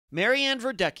Ann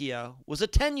Verdecchia was a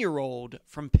 10-year-old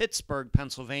from Pittsburgh,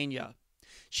 Pennsylvania.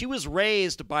 She was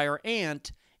raised by her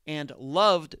aunt and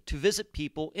loved to visit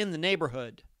people in the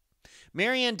neighborhood.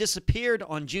 Ann disappeared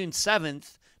on June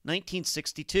 7th,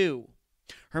 1962.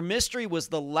 Her mystery was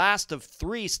the last of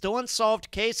 3 still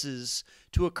unsolved cases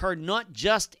to occur not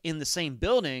just in the same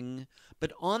building,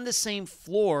 but on the same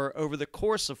floor over the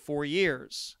course of 4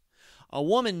 years. A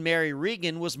woman,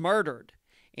 Regan, was murdered,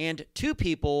 and 2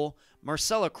 people,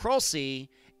 Marcella Krulce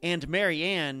and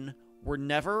Ann, were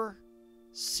never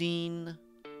seen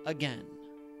again.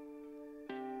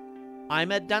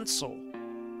 I'm Ed Dentzel,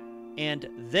 and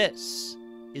this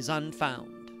is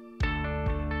Unfound.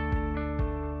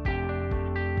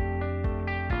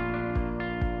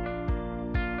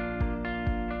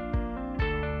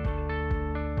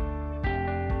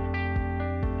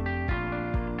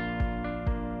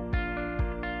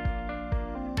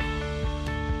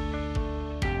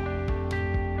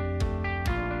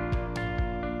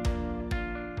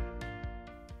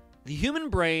 The human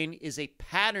brain is a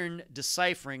pattern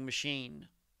deciphering machine.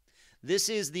 This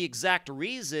is the exact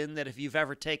reason that if you've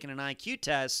ever taken an IQ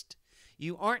test,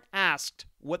 you aren't asked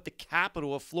what the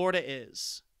capital of Florida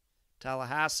is,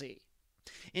 Tallahassee.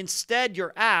 Instead,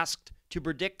 you're asked to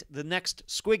predict the next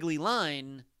squiggly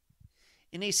line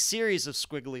in a series of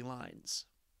squiggly lines.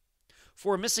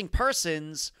 For missing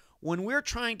persons, when we're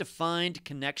trying to find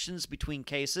connections between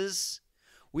cases,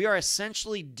 we are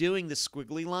essentially doing the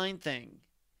squiggly line thing.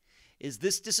 Is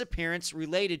this disappearance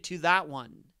related to that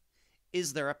one?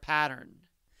 Is there a pattern?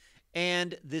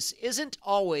 And this isn't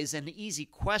always an easy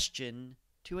question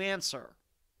to answer.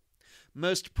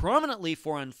 Most prominently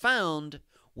for Unfound,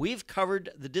 we've covered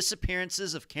the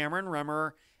disappearances of Cameron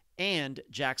Remmer and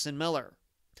Jackson Miller,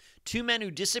 2 men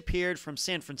who disappeared from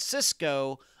San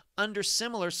Francisco under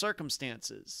similar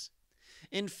circumstances.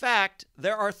 In fact,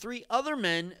 there are 3 other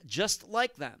men just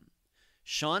like them: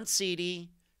 Sean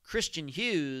Seedy, Christian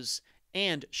Hughes,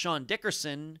 and Sean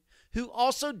Dickerson, who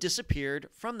also disappeared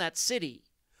from that city,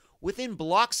 within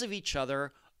blocks of each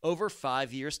other over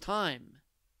 5 years' time.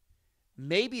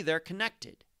 Maybe they're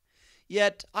connected.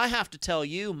 Yet, I have to tell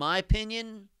you my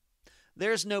opinion.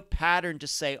 There's no pattern to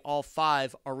say all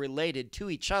 5 are related to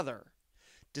each other,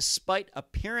 despite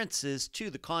appearances to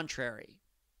the contrary.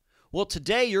 Well,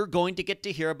 today you're going to get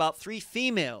to hear about 3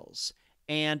 females,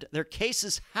 and their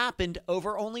cases happened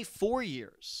over only 4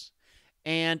 years.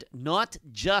 And not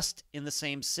just in the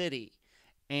same city,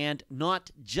 and not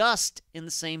just in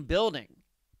the same building.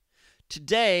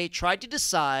 Today, try to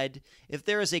decide if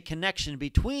there is a connection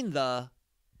between the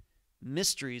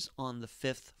mysteries on the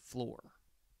 5th floor.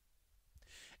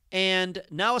 And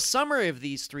now a summary of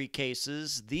these 3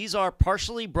 cases. These are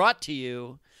partially brought to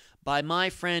you by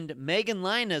my friend Megan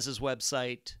Linez's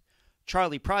website,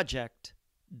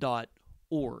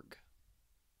 charleyproject.org.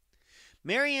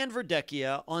 Ann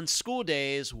Verdecchia on school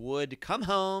days would come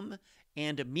home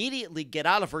and immediately get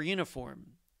out of her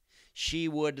uniform. She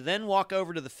would then walk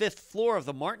over to the 5th floor of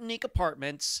the Martinique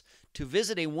Apartments to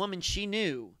visit a woman she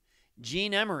knew,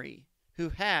 Jean Emery, who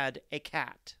had a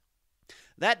cat.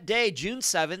 That day, June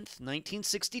 7th,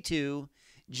 1962,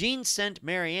 Jean sent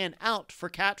Ann out for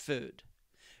cat food.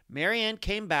 Ann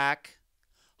came back,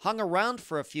 hung around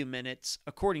for a few minutes,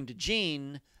 according to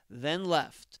Jean, then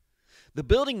left. The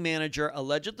building manager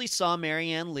allegedly saw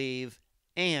Ann leave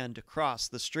and cross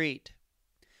the street.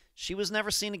 She was never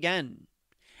seen again.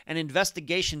 An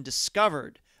investigation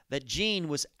discovered that Jean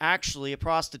was actually a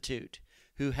prostitute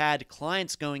who had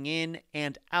clients going in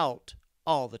and out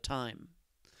all the time.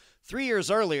 3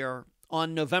 years earlier,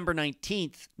 on November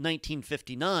 19th,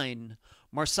 1959,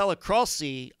 Marcella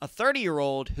Krulce, a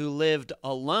 30-year-old who lived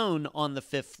alone on the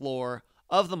 5th floor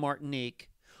of the Martinique,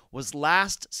 was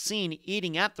last seen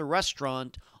eating at the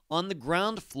restaurant on the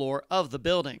ground floor of the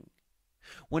building.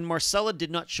 When Marcella did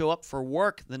not show up for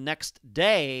work the next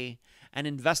day, an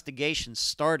investigation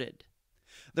started.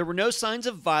 There were no signs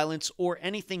of violence or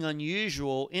anything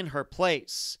unusual in her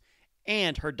place,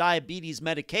 and her diabetes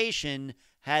medication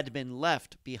had been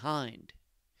left behind.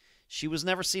 She was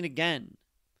never seen again.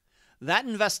 That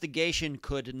investigation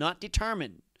could not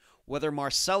determine whether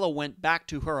Marcella went back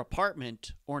to her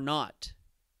apartment or not.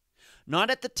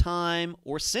 Not at the time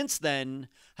or since then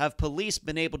have police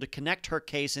been able to connect her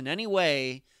case in any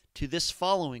way to this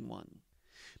following one.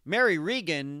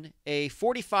 Regan, a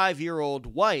 45-year-old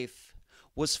wife,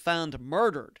 was found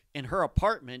murdered in her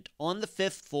apartment on the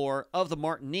 5th floor of the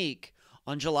Martinique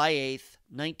on July 8th,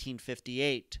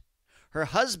 1958. Her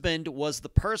husband was the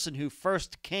person who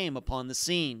first came upon the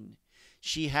scene.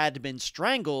 She had been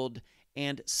strangled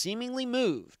and seemingly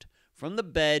moved from the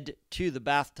bed to the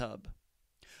bathtub.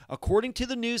 According to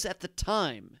the news at the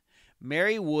time,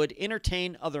 Mary would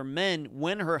entertain other men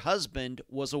when her husband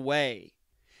was away.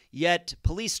 Yet,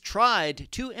 police tried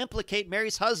to implicate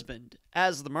Mary's husband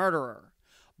as the murderer,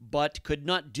 but could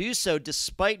not do so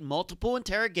despite multiple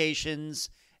interrogations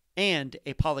and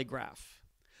a polygraph.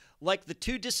 Like the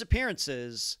two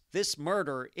disappearances, this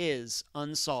murder is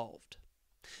unsolved.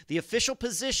 The official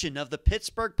position of the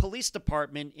Pittsburgh Police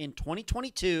Department in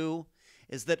 2022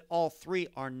 is that all three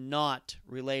are not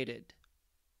related.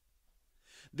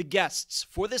 The guests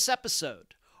for this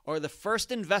episode are the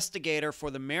first investigator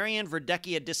for the Ann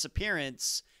Verdecchia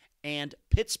disappearance and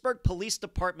Pittsburgh Police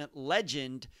Department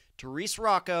legend Therese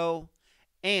Rocco,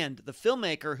 and the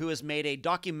filmmaker who has made a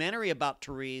documentary about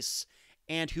Therese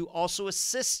and who also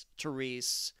assists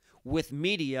Therese with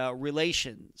media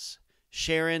relations,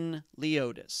 Sharon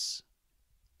Leotis.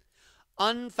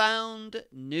 Unfound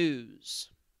news.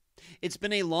 It's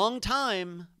been a long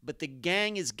time, but the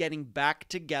gang is getting back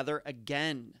together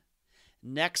again.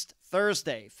 Next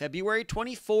Thursday, February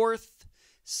 24th,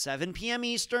 7 p.m.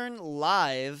 Eastern,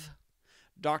 live,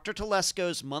 Dr.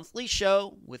 Telesco's monthly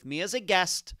show with me as a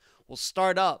guest will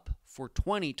start up for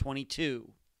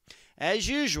 2022. As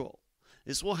usual,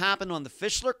 this will happen on the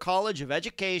Fischler College of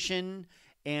Education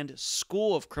and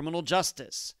School of Criminal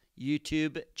Justice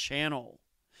YouTube channel.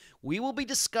 We will be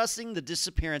discussing the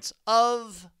disappearance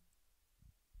of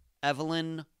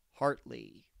Evelyn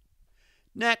Hartley.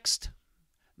 Next,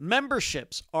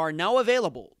 memberships are now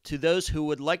available to those who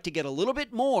would like to get a little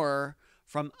bit more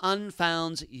from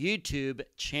Unfound's YouTube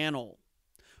channel.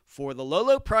 For the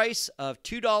low price of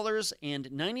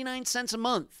 $2.99 a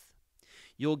month,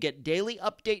 you'll get daily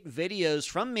update videos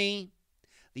from me,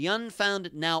 the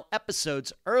Unfound Now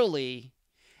episodes early,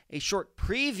 a short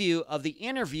preview of the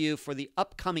interview for the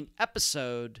upcoming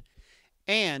episode,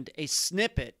 and a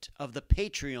snippet of the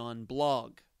Patreon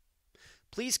blog.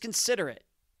 Please consider it.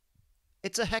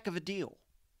 It's a heck of a deal.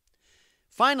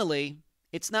 Finally,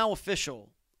 it's now official.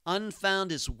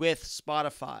 Unfound is with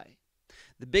Spotify.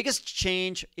 The biggest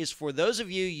change is for those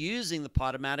of you using the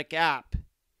Podomatic app.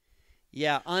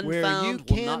 Yeah, Unfound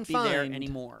will not be there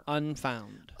anymore.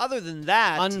 Unfound. Other than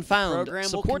that, Unfound the program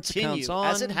will supports continue accounts on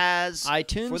as it has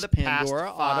iTunes, for the Pandora,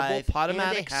 past Audible, 5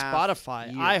 Podomatic, and a half Spotify,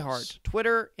 years. iHeart,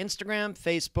 Twitter, Instagram,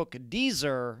 Facebook,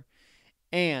 Deezer,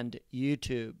 and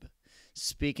YouTube.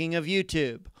 Speaking of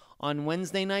YouTube, on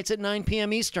Wednesday nights at 9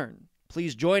 p.m. Eastern,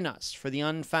 please join us for the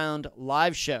Unfound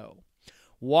Live Show.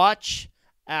 Watch,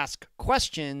 ask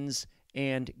questions,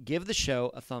 and give the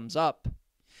show a thumbs up.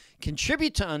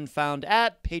 Contribute to Unfound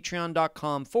at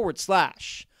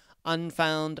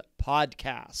patreon.com/Unfound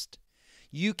Podcast.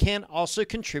 You can also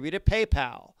contribute at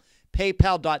PayPal,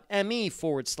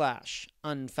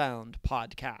 paypal.me/Unfound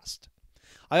Podcast.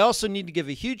 I also need to give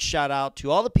a huge shout out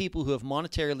to all the people who have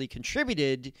monetarily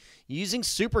contributed using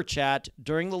Super Chat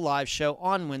during the live show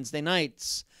on Wednesday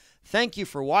nights. Thank you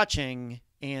for watching,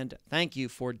 and thank you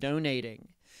for donating.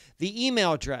 The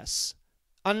email address,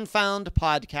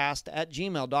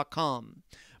 unfoundpodcast@gmail.com.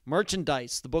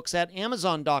 Merchandise, the books at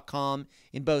amazon.com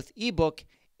in both ebook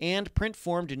and print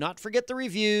form. Do not forget the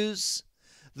reviews.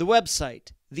 The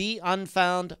website,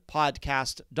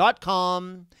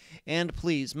 theunfoundpodcast.com. And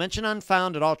please mention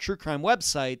Unfound at all true crime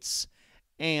websites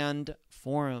and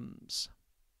forums.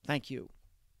 Thank you.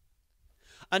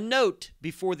 A note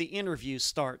before the interview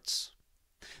starts.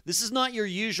 This is not your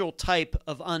usual type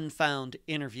of Unfound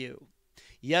interview.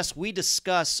 Yes, we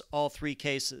discuss all three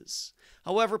cases.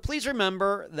 However, please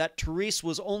remember that Therese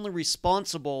was only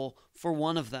responsible for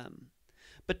one of them.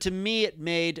 But to me, it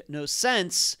made no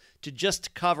sense to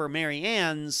just cover Mary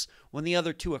Ann's when the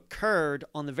other two occurred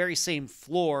on the very same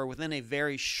floor within a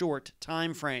very short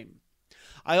time frame.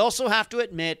 I also have to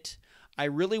admit, I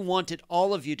really wanted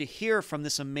all of you to hear from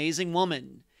this amazing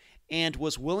woman and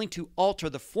was willing to alter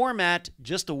the format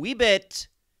just a wee bit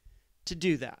to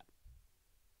do that.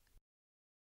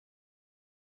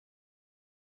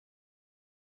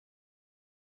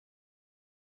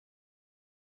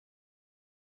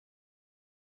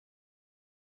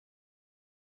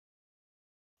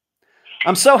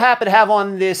 I'm so happy to have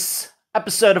on this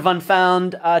episode of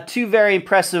Unfound two very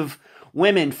impressive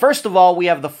women. First of all, we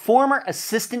have the former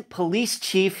assistant police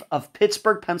chief of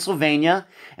Pittsburgh, Pennsylvania,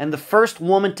 and the first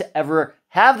woman to ever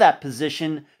have that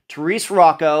position, Therese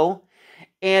Rocco,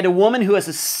 and a woman who has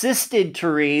assisted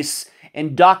Therese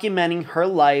in documenting her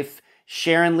life,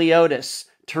 Sharon Leotis.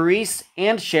 Therese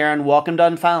and Sharon, welcome to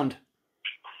Unfound.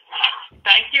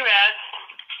 Thank you, Ed.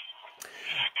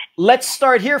 Let's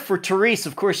start here for Therese.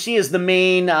 Of course, she is the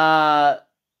main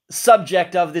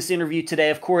subject of this interview today,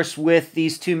 of course, with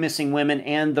these two missing women,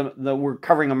 and we're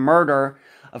covering a murder.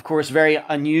 of course, very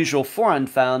unusual for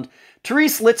Unfound.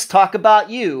 Therese, let's talk about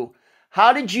you.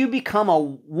 How did you become a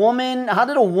woman? How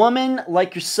did a woman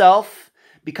like yourself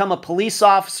become a police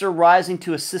officer, rising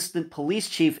to assistant police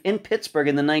chief in Pittsburgh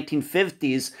in the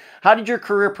 1950s? How did your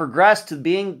career progress to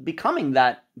getting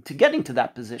to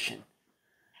that position?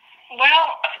 Well,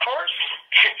 of course,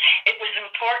 it was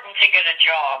important to get a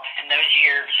job in those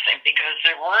years because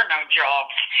there were no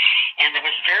jobs and there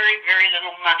was very, very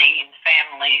little money in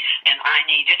families, and I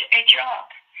needed a job.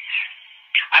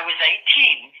 I was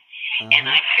 18, and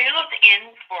I filled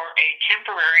in for a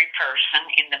temporary person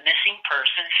in the missing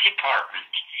persons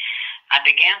department. I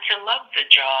began to love the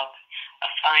job of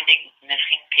finding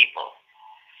missing people.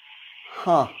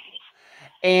 Huh.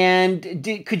 And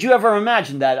could you ever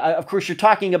imagine that? Of course, you're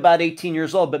talking about 18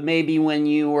 years old, but maybe when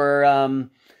you were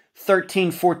 13,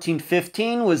 14,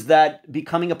 15, was that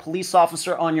becoming a police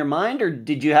officer on your mind, or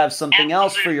did you have something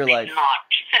else for your life?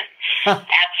 Not.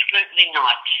 Absolutely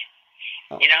not.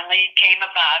 It only came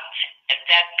about at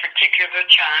that particular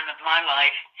time of my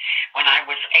life when I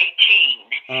was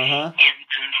 18. And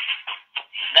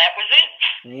that was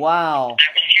it. Wow. I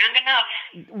was young enough.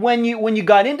 When you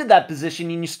got into that position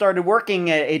and you started working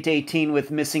at 18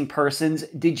 with missing persons,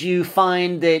 did you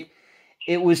find that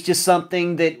it was just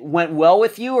something that went well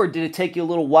with you, or did it take you a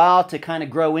little while to kind of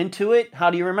grow into it?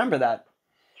 How do you remember that?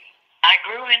 I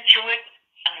grew into it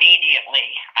immediately.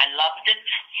 I loved it,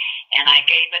 and I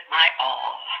gave it my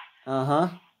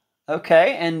all.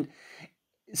 Okay. And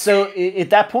so at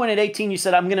that point at 18, you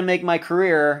said, I'm going to make my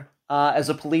career as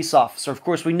a police officer. Of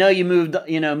course, we know you moved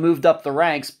up the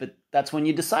ranks, but that's when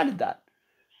you decided that.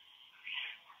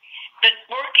 But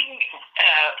working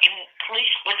in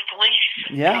police with police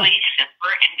and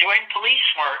doing police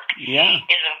work is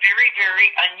a very, very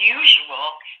unusual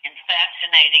and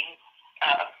fascinating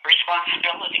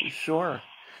responsibility. Sure.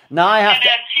 Now I have to.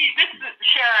 This is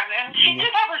Sharon, and she did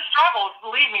have her struggles.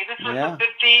 Believe me, this was the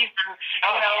 50s, and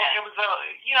it was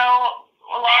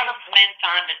a lot of men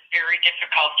found it very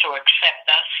difficult to accept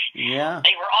us. Yeah.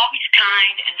 They were always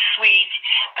kind and sweet,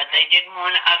 but they didn't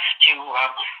want us to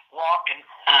walk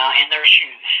in their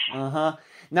shoes.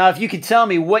 Now, if you could tell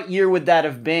me, what year would that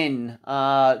have been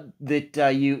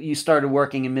that you started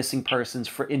working in missing persons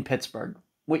in Pittsburgh?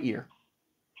 What year?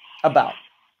 About.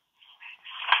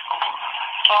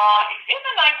 In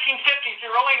the 1950s,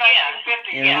 the early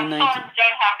 1950s. Yeah. Sorry, we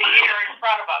don't have the year in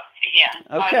front of us. Yeah.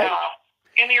 Okay.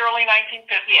 In the early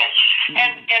 1950s. Yes.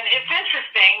 And it's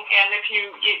interesting, and if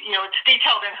it's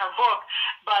detailed in her book,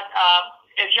 but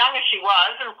as young as she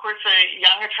was, and of course a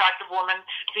young, attractive woman,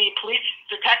 the police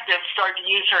detectives started to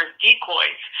use her as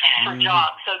decoys for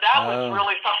jobs. So that was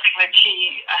really something that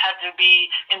she had to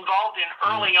be involved in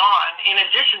early on, in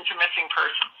addition to missing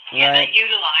persons. Yeah, they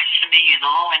utilized me in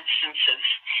all instances,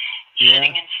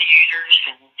 sitting in theaters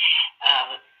and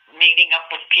meeting up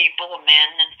with people, men,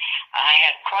 and I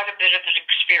had quite a bit of an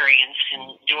experience in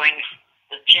doing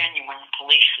the genuine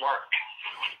police work.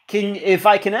 If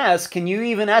I can ask, can you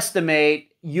even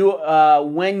estimate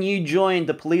when you joined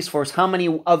the police force, how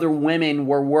many other women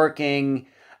were working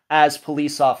as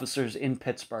police officers in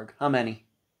Pittsburgh? How many?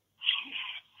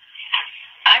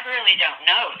 I really don't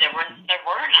know. There were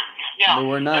none. Yeah. There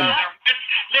were none.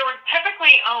 There were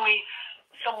typically only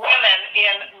some women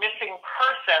in missing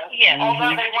persons, although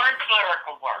they weren't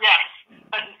clerical work. Yes,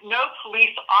 but no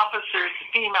police officers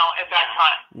female at that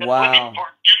time. The women were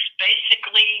just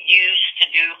basically used to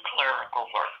do clerical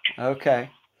work. Okay.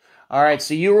 All right,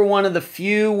 so you were one of the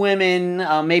few women,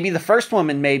 maybe the first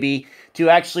woman maybe, to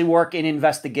actually work in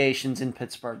investigations in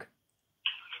Pittsburgh.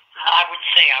 I would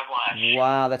say I was.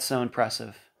 Wow, that's so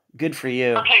impressive. Good for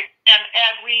you. Okay, and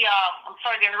we, I'm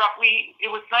sorry to interrupt,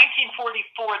 it was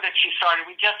 1944 that she started.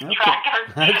 We just tracked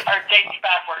our dates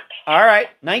backwards. All right,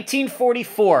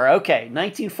 1944. Okay,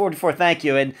 1944, thank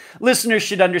you. And listeners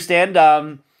should understand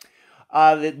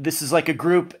this is like a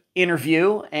group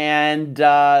interview, and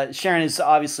Sharon has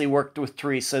obviously worked with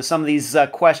Therese, so some of these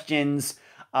questions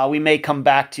we may come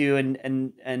back to,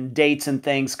 and dates and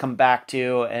things come back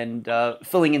to, and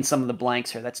filling in some of the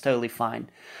blanks here. That's totally fine.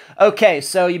 Okay,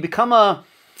 so you become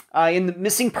in the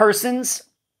missing persons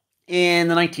in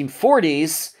the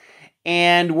 1940s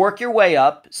and work your way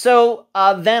up. So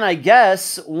then I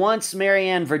guess once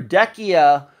Ann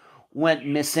Verdecchia went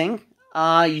missing,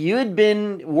 you had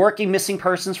been working missing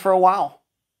persons for a while.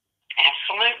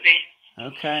 Absolutely.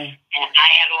 Okay. And I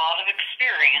had a lot of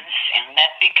experience, and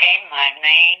that became my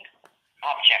main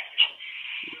object.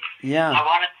 Yeah. I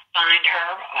wanted to find her.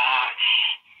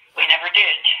 We never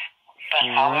did. But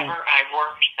however, I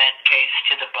worked that case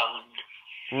to the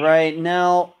bone. Right.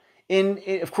 Now,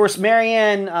 of course,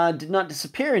 Marianne did not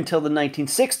disappear until the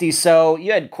 1960s, so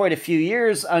you had quite a few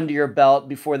years under your belt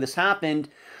before this happened.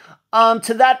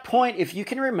 To that point, if you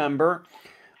can remember,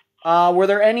 were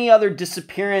there any other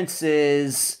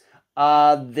disappearances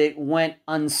that went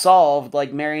unsolved,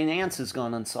 like Marianne Ann's has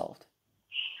gone unsolved?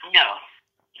 No,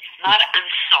 not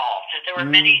unsolved. There were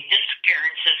many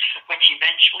disappearances which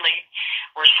eventually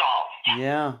were solved.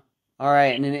 Yeah. All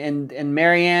right. And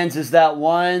Marianne's is that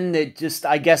one that just,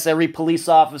 I guess every police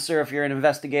officer, if you're an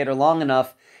investigator long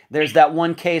enough, there's that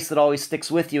one case that always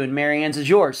sticks with you, and Marianne's is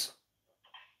yours.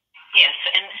 Yes,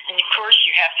 and of course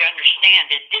you have to understand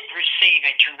it did receive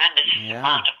a tremendous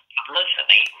amount of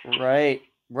publicity. Right,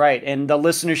 right. And the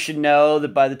listeners should know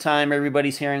that by the time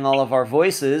everybody's hearing all of our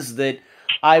voices, that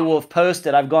I will have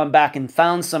posted, I've gone back and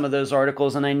found some of those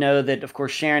articles, and I know that, of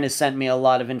course, Sharon has sent me a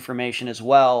lot of information as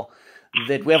well,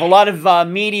 that we have a lot of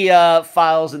media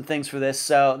files and things for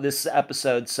this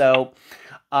episode, so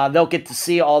they'll get to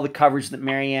see all the coverage that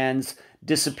Marianne's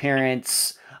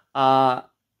disappearance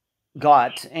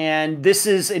got. And this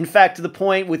is, in fact, to the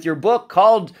point with your book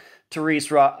called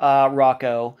Therese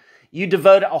Rocco, you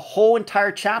devote a whole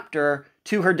entire chapter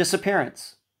to her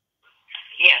disappearance.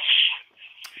 Yes.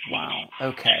 Wow.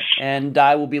 Okay. And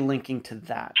I will be linking to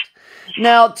that.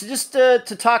 Now,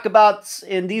 to talk about,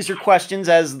 and these are questions,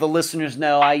 as the listeners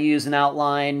know, I use an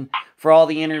outline for all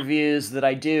the interviews that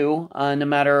I do, no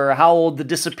matter how old the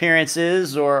disappearance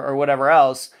is or whatever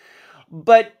else.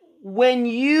 But when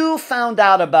you found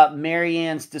out about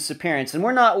Marianne's disappearance, and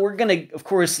we're going to, of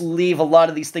course, leave a lot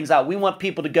of these things out. We want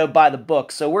people to go buy the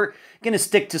book, so we're going to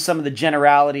stick to some of the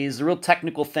generalities, the real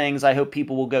technical things. I hope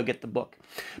people will go get the book.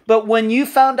 But when you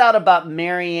found out about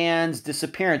Marianne's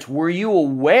disappearance, were you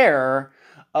aware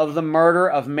of the murder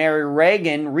of Mary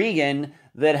Regan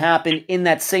that happened in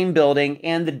that same building,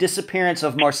 and the disappearance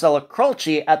of Marcella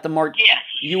Krulce at the Yes.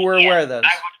 You were aware of those? I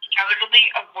was totally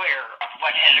aware of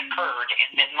what had occurred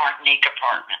in the Martinique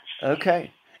apartments.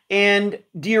 Okay. And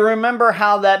do you remember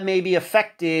how that maybe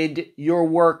affected your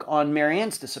work on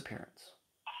Marianne's disappearance?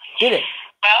 Did it?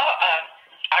 Well,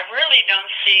 I really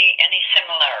don't see any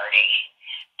similarity.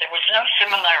 There was no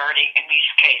similarity in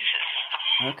these cases.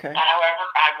 Okay. However,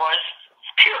 I was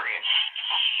curious.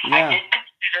 Yeah. I did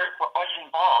consider what was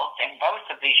involved in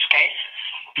both of these cases.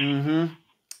 Mm-hmm.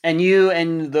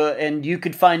 And you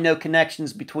could find no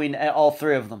connections between all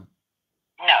three of them?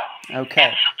 No. Okay.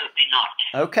 Absolutely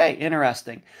not. Okay,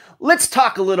 interesting. Let's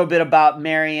talk a little bit about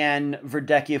Ann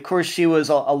Verdecchia. Of course, she was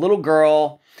a little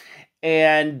girl,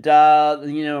 and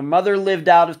mother lived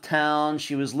out of town.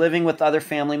 She was living with other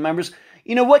family members.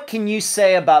 What can you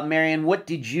say about Marianne? What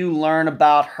did you learn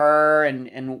about her,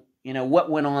 and what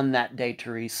went on that day,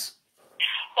 Therese?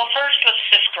 Well, first, let's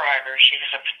describe her. She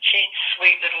was a petite,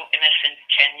 sweet little innocent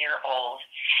 10-year-old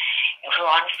who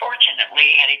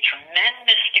unfortunately had a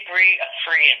tremendous degree of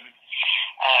freedom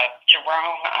to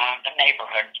roam the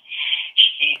neighborhood.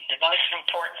 The most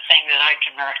important thing that I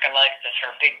can recollect is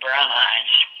her big brown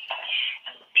eyes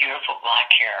and beautiful black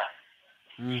hair.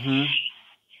 Mm-hmm.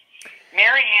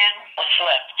 Marianne was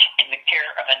left in the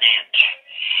care of an aunt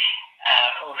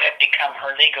who had become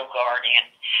her legal guardian,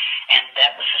 and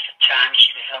that was at the time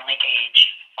she was only age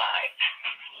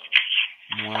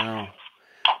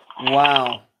 5.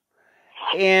 Wow.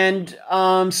 And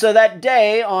so that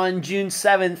day on June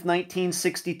 7th,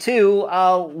 1962,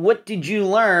 what did you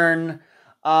learn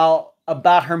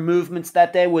about her movements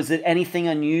that day? Was it anything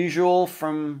unusual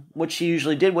from what she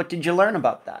usually did? What did you learn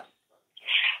about that?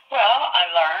 Well, I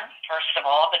learned, first of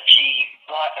all, that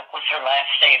it was her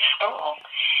last day of school,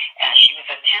 and she was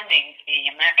attending the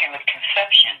Immaculate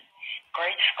Conception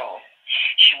grade school.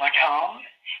 She went home,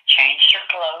 changed her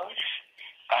clothes,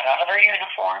 got out of her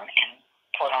uniform, and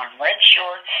put on red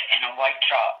shorts and a white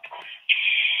top.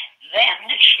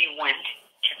 Then she went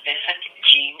to visit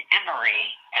Jean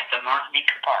Emery at the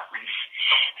Martinique Apartments.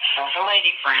 She was a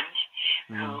lady friend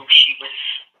who she was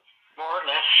more or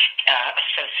less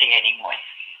associating with.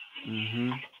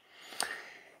 Mm-hmm.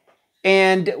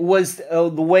 And was the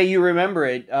way you remember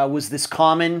it, was this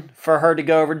common for her to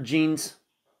go over to Jean's?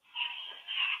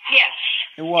 Yes.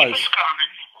 It was. It was common.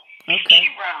 Okay. She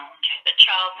roamed. The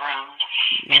child roamed,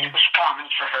 and it was common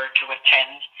for her to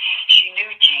attend. She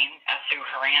knew Jean through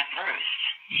her Aunt Ruth.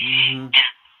 Mm-hmm.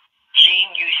 And Jean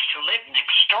used to live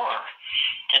next door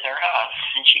to their house,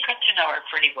 and she got to know her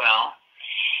pretty well.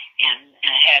 And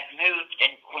had moved,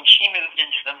 and when she moved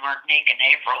into the Martinique in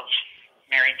April,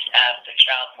 the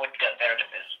child would go there to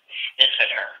visit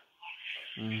her.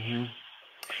 Mm-hmm.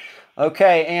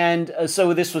 Okay, and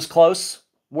so this was close,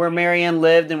 where Marianne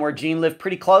lived and where Jean lived,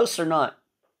 pretty close or not?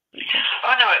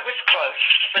 Oh, no, it was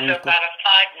close. It was about a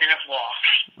 5-minute walk.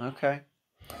 Okay.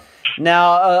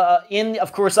 Now,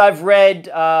 of course, I've read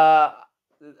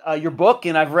your book,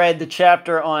 and I've read the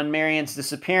chapter on Marianne's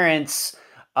disappearance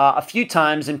a few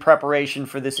times in preparation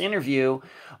for this interview.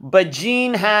 But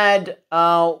Jean had,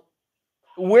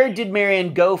 where did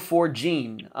Marianne go for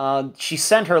Jean? She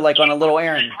sent her like on a little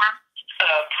errand.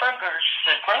 Kroger's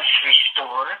grocery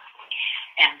store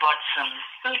and bought some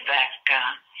food back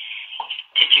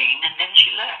to Jean, and then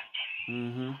she left.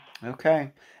 Mm-hmm.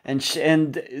 Okay.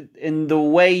 And in the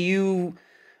way you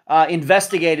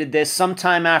investigated this,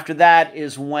 sometime after that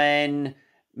is when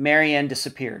Marianne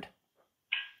disappeared.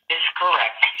 Is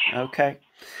correct. Okay.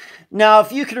 Now,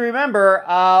 if you can remember,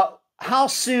 how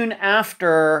soon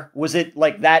after, was it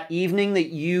like that evening that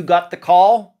you got the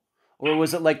call? Or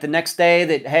was it like the next day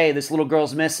that, hey, this little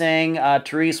girl's missing,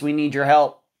 Therese, we need your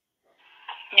help?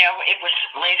 You know, it was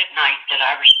late at night that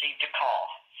I received a call.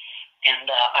 And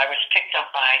I was picked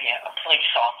up by police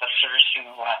officers who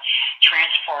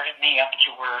transported me up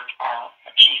to where our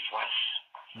chief was.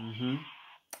 Mm-hmm.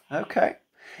 Okay.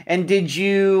 And did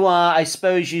you, I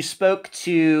suppose you spoke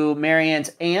to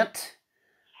Marianne's aunt?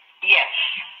 Yes.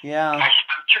 Yeah. I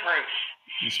spoke to Ruth.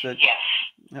 You spoke? Yes.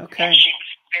 Okay. And she was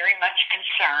very much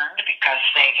concerned because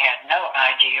they had no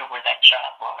idea where that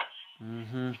child was.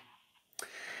 Mm-hmm.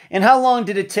 And how long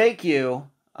did it take you,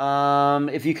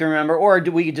 if you can remember, or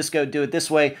we could just go do it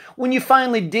this way, when you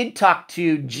finally did talk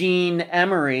to Jean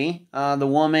Emery, the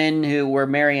woman where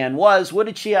Marianne was, what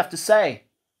did she have to say?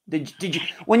 Did you,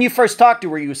 when you first talked to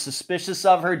her, were you suspicious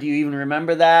of her? Do you even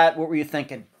remember that? What were you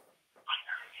thinking?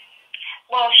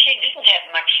 Well, she didn't have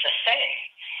much to say.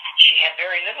 She had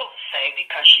very little to say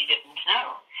because she didn't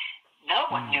know. No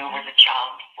one knew where the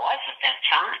child was at that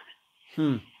time.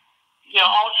 You know,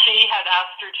 all she had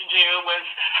asked her to do was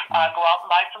go out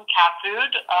and buy some cat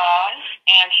food,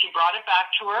 and she brought it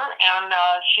back to her, and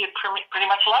she had pretty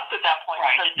much left at that point.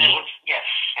 Right. So Yes,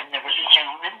 and there was a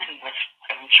gentleman who was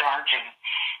in charge of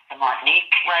the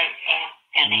Martinique, right,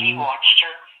 and he watched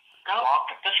her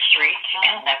walk up the street,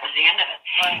 and that was the end of it.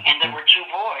 Right. And there were two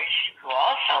boys who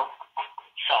also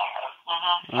saw her.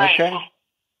 Okay.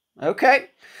 Okay.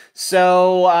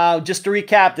 So just to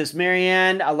recap this,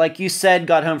 Marianne, like you said,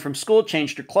 got home from school,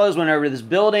 changed her clothes, went over to this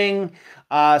building,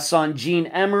 saw Jean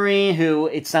Emery, who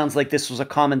it sounds like this was a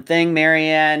common thing.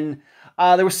 Marianne,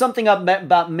 there was something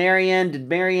about Marianne.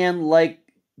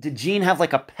 Did Jean have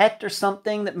like a pet or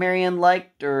something that Marianne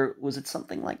liked, or was it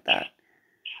something like that?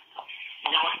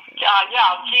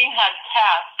 Yeah, Jean had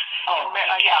cats. Oh,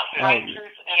 and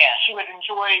she would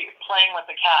enjoy playing with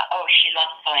the cat. Oh, she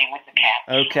loved playing with the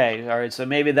cat. Okay, all right, so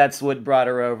maybe that's what brought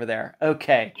her over there.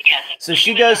 Okay. Yes. So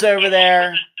she goes over there. She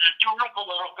was an adorable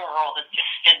little girl that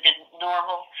just did the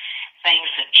normal things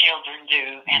that children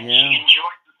do, and she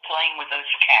enjoyed playing with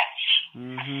those cats.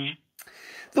 Mm-hmm.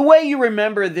 The way you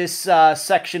remember this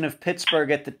section of Pittsburgh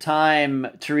at the time,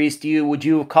 Therese, would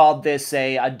you have called this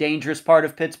a dangerous part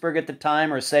of Pittsburgh at the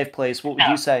time, or a safe place? What would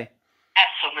you say?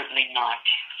 Absolutely not.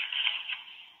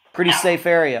 Pretty safe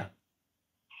area.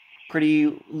 Pretty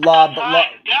Safe,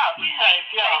 yeah.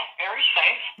 Very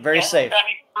safe. Very safe. I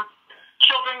mean,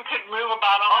 children could move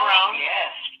about on their own.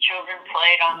 Yes, children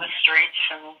played on the streets,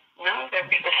 and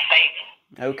it was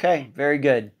safe. Okay, very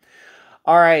good.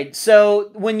 All right,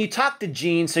 so when you talked to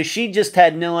Jean, so she just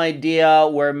had no idea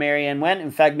where Marianne went.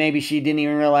 In fact, maybe she didn't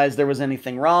even realize there was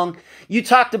anything wrong. You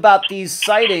talked about these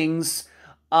sightings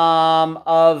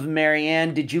of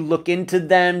Marianne. Did you look into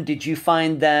them? Did you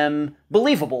find them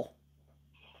believable?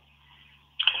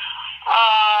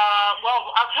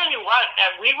 Well, I'll tell you what,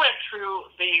 we went through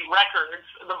the records,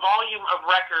 the volume of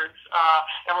records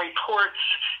and reports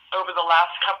over the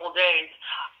last couple of days.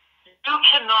 You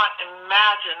cannot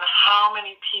imagine how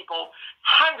many people,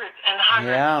 hundreds and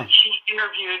hundreds, that she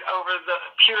interviewed over the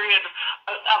period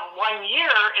of 1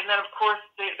 year, and then, of course,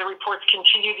 the reports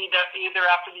continued either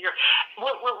after the year.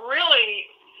 What really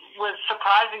was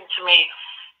surprising to me,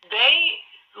 they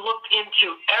looked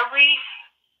into every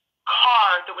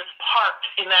car that was parked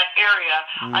in that area.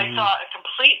 I saw a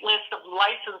complete list of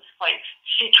license plates.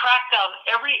 She tracked down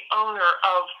every owner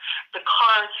of the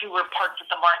cars who were parked at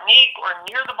the Martinique or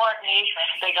near the Martinique.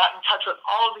 They got in touch with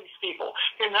all of these people.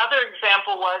 Another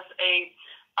example was a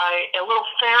little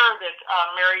fair that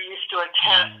Marianne used to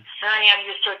attend,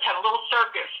 a little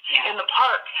circus in the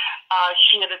park.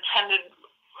 She had attended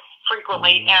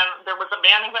frequently, and there was a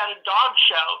man who had a dog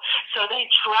show. So they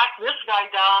tracked this guy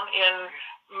down in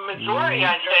Missouri,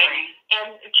 I think,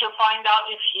 and to find out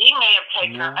if he may have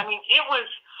taken her. I mean,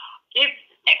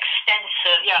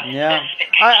 extensive Yeah.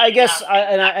 investigation. I guess,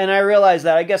 I realize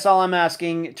that. I guess all I'm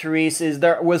asking, Therese, is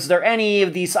was there any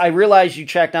of these? I realize you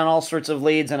tracked down all sorts of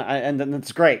leads, and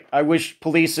that's great. I wish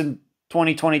police in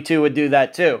 2022 would do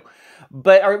that too.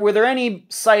 But were there any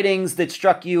sightings that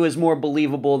struck you as more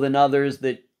believable than others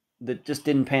that just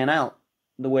didn't pan out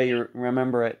the way you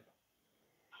remember it?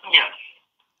 No,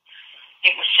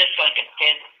 it was just like it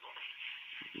did.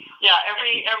 Yeah,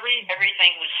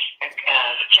 everything was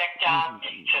checked out.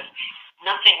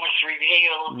 Nothing was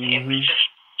revealed. It was just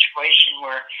a situation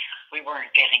where we weren't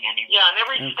getting any. Yeah, and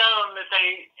every stone that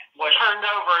they turned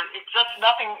over, it's just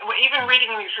nothing. Even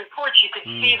reading these reports, you could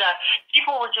see that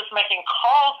people were just making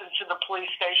calls into the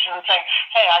police station and saying,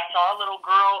 "Hey, I saw a little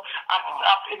girl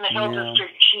up in the Hill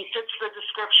District. She fits the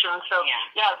description." So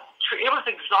yeah, it was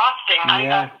exhausting.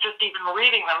 I just even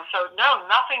reading them. So no,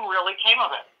 nothing really came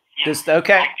of it. Just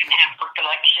okay. I can have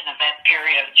recollection of that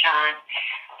period of time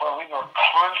where we were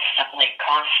constantly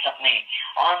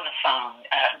on the phone,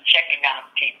 checking on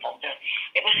people.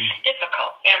 It was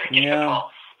difficult, very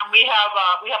difficult. And we have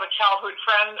a childhood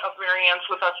friend of Marianne's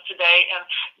with us today,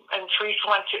 and Therese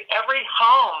went to every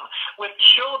home with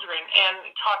children and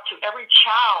talked to every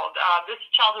child. This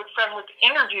childhood friend was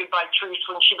interviewed by Therese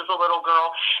when she was a little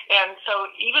girl, and so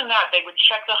even that, they would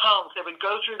check the homes. They would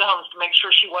go through the homes to make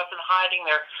sure she wasn't hiding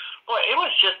there. Boy, it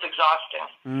was just exhausting.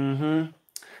 Mm-hmm.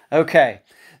 Okay.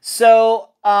 So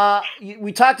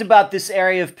we talked about this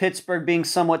area of Pittsburgh being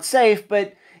somewhat safe,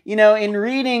 but in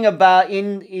reading about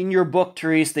in your book,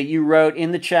 Therese, that you wrote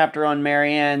in the chapter on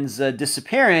Marianne's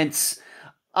disappearance,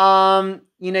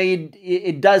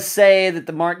 it does say that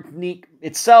the Martinique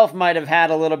itself might have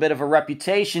had a little bit of a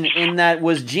reputation in that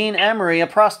was Jean Emery a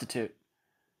prostitute?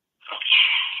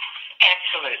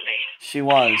 Absolutely. She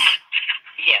was.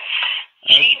 Yes.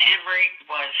 Jean Emery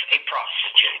was a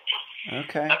prostitute.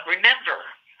 Okay. But remember,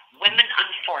 women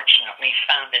unfortunately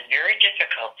found it very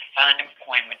difficult to find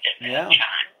employment at that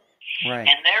time. Right.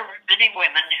 And there were many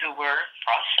women who were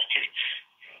prostitutes.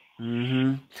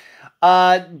 Mm-hmm.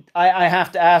 I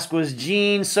have to ask, was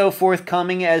Jean so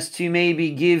forthcoming as to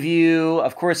maybe give you,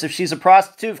 of course, if she's a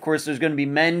prostitute, of course, there's going to be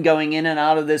men going in and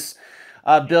out of this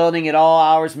building at all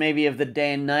hours, maybe of the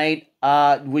day and night.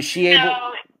 Was she able?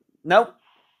 Nope.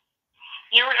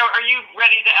 Are you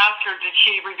ready to ask her, did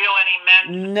she reveal any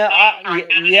men? No,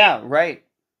 yeah, right.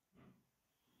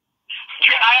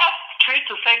 I asked Therese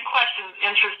the same question,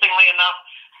 interestingly enough,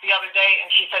 the other day, and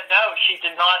she said no, she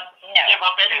did not give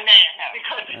up any men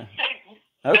because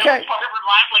that was part of her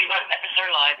livelihood. That was her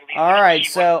livelihood. All right,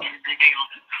 so to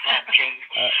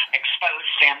expose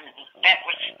them, that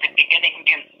was the beginning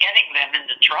of getting them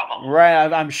into trouble. Right,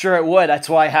 I'm sure it would. That's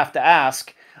why I have to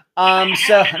ask.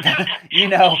 So,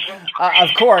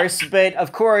 of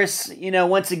course,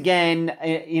 once again,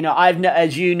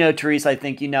 as you know, Therese, I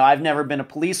think, I've never been a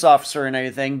police officer and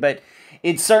everything, but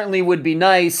it certainly would be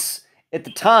nice at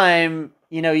the time,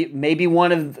 maybe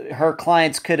one of her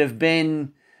clients could have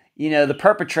been, the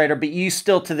perpetrator, but you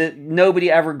still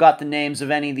nobody ever got the names of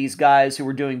any of these guys who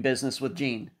were doing business with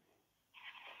Jean.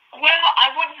 Well, I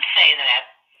wouldn't say that.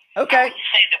 Okay. I wouldn't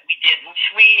say that we didn't.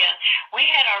 We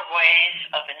had our ways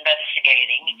of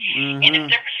investigating, and if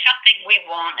there was something we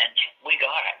wanted, we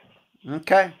got it.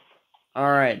 Okay.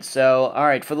 All right. So,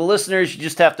 for the listeners, you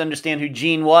just have to understand who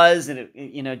Jean was, and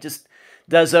it just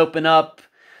does open up,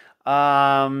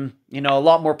 a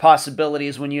lot more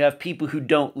possibilities when you have people who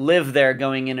don't live there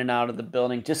going in and out of the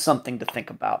building. Just something to think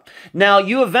about. Now,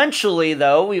 you eventually,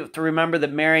 though, we have to remember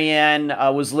that Marianne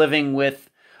was living with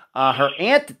her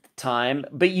aunt at the time,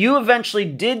 but you eventually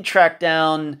did track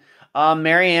down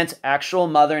Marianne's actual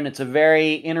mother, and it's a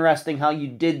very interesting how you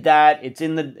did that. It's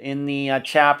in the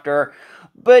chapter,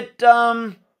 but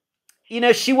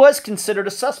she was considered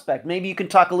a suspect. Maybe you can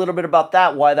talk a little bit about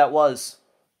that, why that was.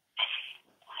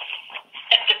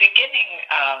 At the beginning,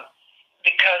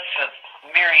 because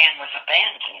Marianne was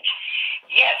abandoned,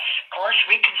 yes, of course,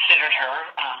 we considered her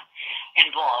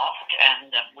involved,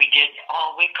 and we did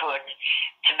all we could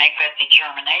to make that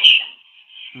determination.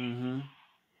 Mm-hmm.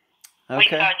 Okay. We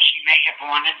thought she may have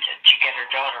wanted to get her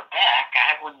daughter back.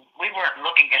 We weren't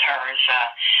looking at her as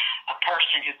a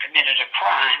person who committed a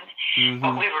crime,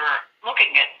 but we were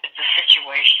looking at the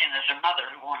situation as a mother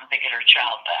who wanted to get her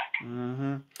child back.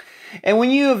 Mm-hmm. And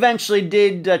when you eventually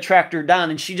did track her down,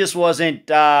 and she just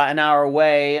wasn't an hour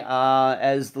away,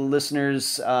 as the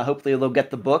listeners, hopefully they'll get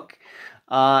the book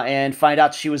and find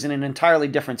out she was in an entirely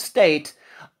different state,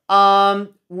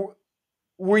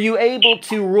 were you able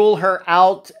to rule her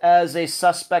out as a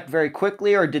suspect very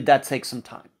quickly, or did that take some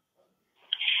time?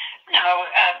 No,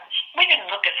 we didn't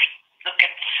look at the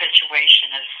situation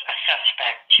as a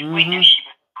suspect. We knew she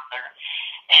was a mother,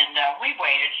 And we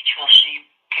waited till she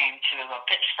came to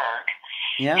Pittsburgh.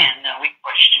 Yeah. And we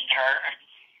questioned her.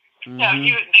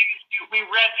 We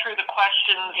read through the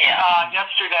questions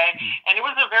yesterday, and it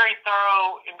was a very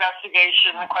thorough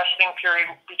investigation, the questioning period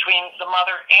between the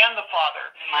mother and the father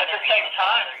at the same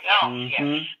time.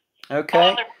 Okay.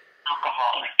 Father was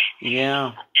alcoholic.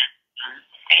 Yeah.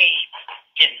 He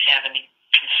didn't have any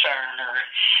concern or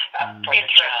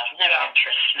interest.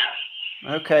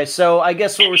 No. Okay, so I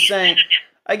guess what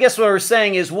we're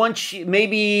saying is once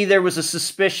maybe there was a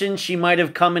suspicion she might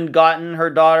have come and gotten her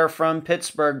daughter from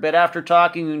Pittsburgh, but after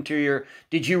talking to her,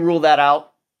 did you rule that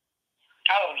out?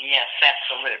 Oh, yes,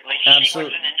 absolutely. She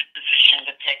wasn't in a position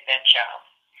to take that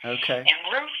child. Okay.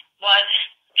 And Ruth was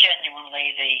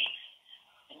genuinely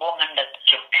the woman that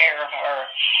took care of her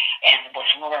and was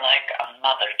more like a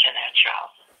mother to that child.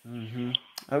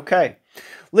 Okay.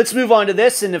 Let's move on to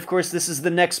this, and of course this is the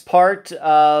next part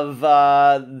of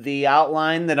the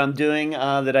outline that I'm doing,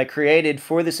 that I created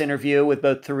for this interview with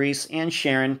both Therese and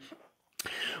Sharon.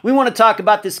 We want to talk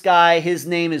about this guy. His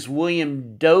name is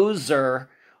William Dozier.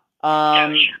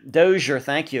 Dozier,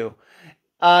 thank you.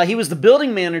 He was the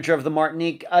building manager of the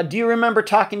Martinique. Do you remember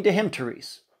talking to him,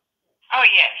 Therese? Oh,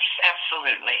 yes,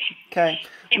 absolutely. Okay.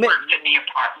 He worked in the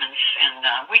apartments, and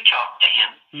we talked to him.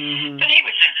 But he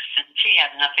was innocent. He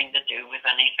had nothing to do with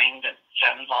anything that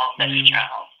involved this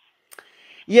child.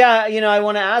 Yeah, I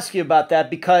want to ask you about that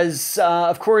because,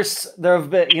 of course, there have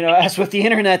been, as with the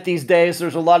internet these days,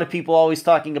 there's a lot of people always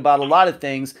talking about a lot of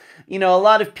things. A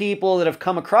lot of people that have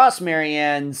come across Mary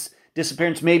Ann's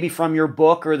disappearance, maybe from your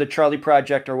book or the Charley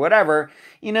Project or whatever,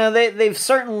 they've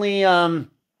certainly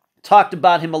talked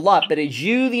about him a lot. But as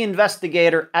you, the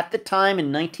investigator at the time in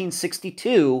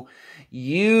 1962,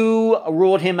 you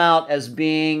ruled him out as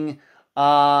being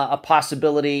a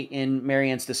possibility in Mary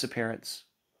Ann's disappearance.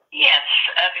 Yes,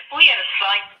 if we had a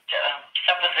slight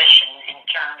supposition in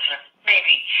terms of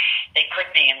maybe they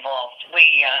could be involved,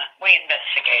 we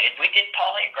investigated. We did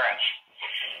polygraphs.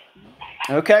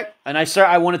 Okay, and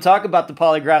I want to talk about the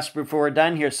polygraphs before we're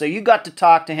done here. So you got to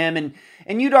talk to him,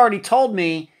 and you'd already told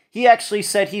me he actually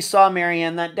said he saw Mary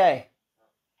Ann that day.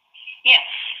 Yes.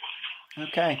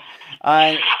 Okay,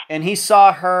 and he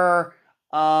saw her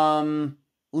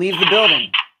leave the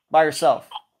building by herself.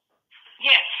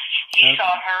 Yes. He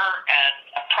saw her at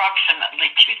approximately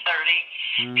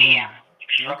 2:30 p.m.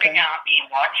 Looking out, he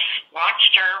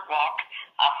watched her walk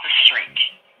up the street.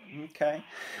 Okay.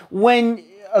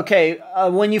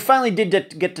 When you finally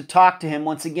did get to talk to him,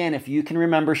 once again, if you can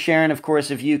remember, Sharon, of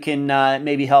course, if you can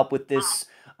maybe help with this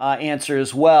answer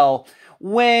as well.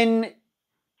 When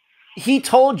he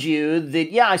told you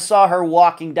that, I saw her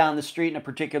walking down the street in a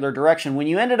particular direction, when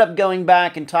you ended up going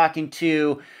back and talking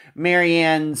to Mary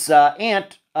Ann's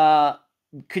aunt,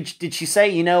 did she say,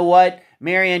 you know what,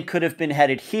 Mary Ann could have been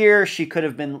headed here, she could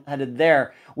have been headed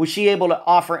there? Was she able to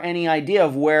offer any idea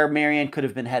of where Mary Ann could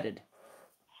have been headed?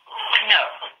 No.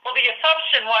 Well, the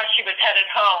assumption was she was headed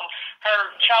home.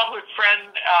 Her childhood friend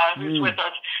who's with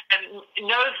us and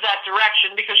knows that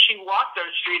direction because she walked those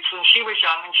streets when she was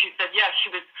young, and she said, yes, she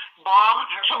was bombed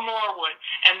to Morewood,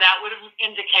 and that would have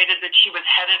indicated that she was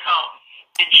headed home.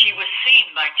 And she was seen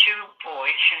by two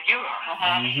boys who knew her,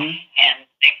 and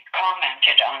they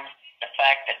commented on the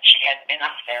fact that she had been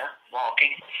up there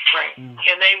walking. Right.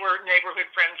 And they were neighborhood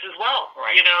friends as well,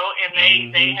 right. And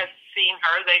they had seen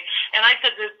her. And I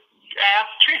said, I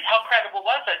asked Therese, how credible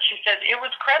was that? She said it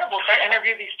was credible to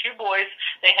interview these two boys.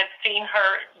 They had seen her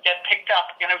get picked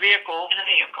up in a vehicle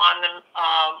on the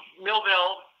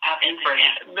Millville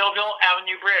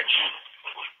Avenue Bridge.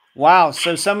 Wow.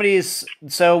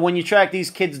 So when you track these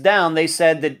kids down, they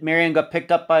said that Mary Ann got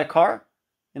picked up by a car?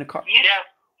 In a car?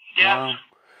 Yeah. Wow.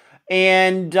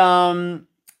 And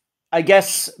I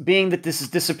guess being that this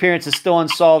disappearance is still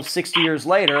unsolved 60 years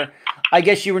later, I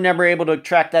guess you were never able to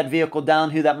track that vehicle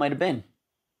down, who that might have been.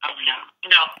 Oh,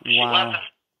 no. She wasn't.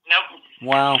 Nope.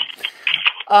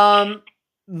 Wow.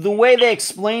 The way they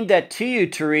explained that to you,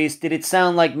 Therese, did it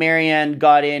sound like Mary Ann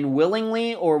got in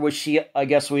willingly, or was she, I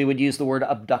guess we would use the word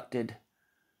abducted?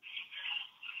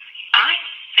 I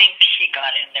think she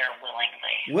got in there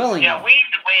willingly. Willingly? Yeah, the way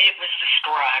it was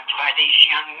described by these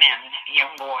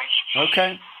young boys.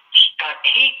 Okay.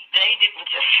 They didn't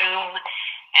assume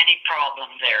any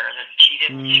problem there, that she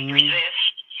didn't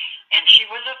resist. And she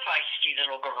was a feisty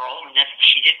little girl, and if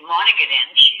she didn't want to get in,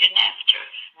 she didn't have to.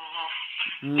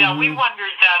 Yeah, we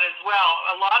wondered that as well.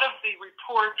 A lot of the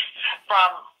reports from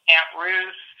Aunt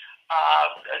Ruth,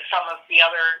 some of the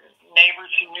other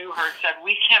neighbors who knew her said,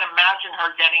 we can't imagine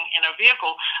her getting in a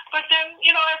vehicle. But then,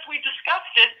 as we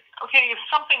discussed it, okay, if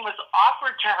something was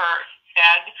offered to her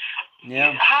said,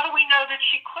 Yeah. how do we know that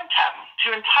she couldn't have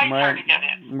to entice her to get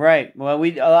in? Right. Well,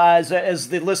 we as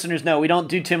the listeners know, we don't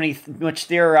do much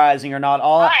theorizing or not.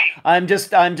 Right. I'm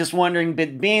just wondering,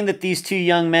 but being that these two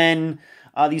young men,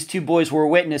 these two boys were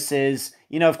witnesses,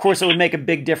 of course it would make a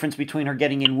big difference between her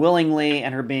getting in willingly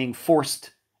and her being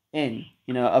forced in,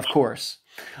 of course.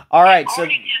 All right.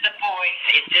 According to the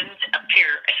boys, it didn't appear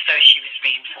as though she was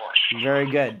being forced. Very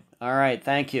good. All right.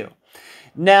 Thank you.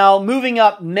 Now, moving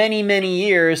up many, many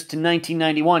years to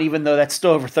 1991, even though that's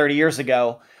still over 30 years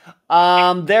ago,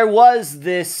 there was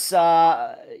this,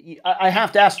 I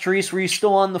have to ask, Therese, were you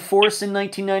still on the force in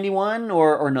 1991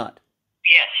 or not?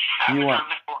 Yes, I was were. on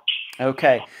the force.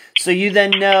 Okay. So you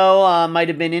then might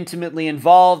have been intimately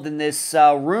involved in this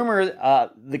rumor.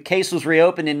 The case was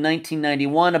reopened in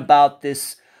 1991 about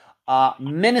this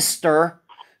minister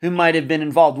who might have been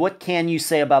involved. What can you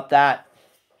say about that?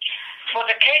 Well,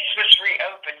 the case was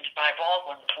reopened by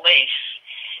Baldwin Police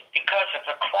because of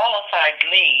a qualified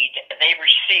lead they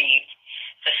received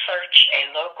to search a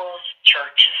local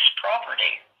church's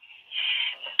property.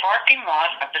 The parking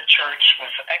lot of the church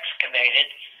was excavated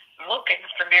looking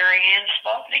for Mary Ann's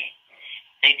body.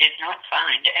 They did not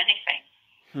find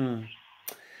anything.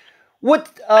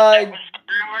 What? That was the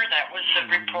rumor, that was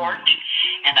the report,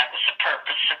 and that was the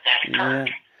purpose that occurred.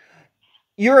 Yeah.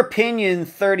 Your opinion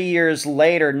 30 years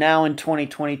later, now in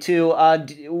 2022,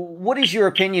 what is your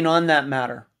opinion on that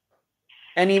matter?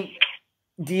 Do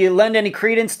you lend any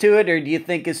credence to it, or do you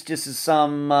think it's just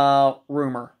some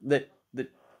rumor that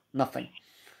nothing?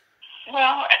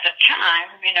 Well, at the time,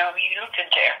 you looked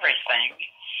into everything,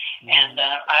 and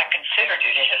I considered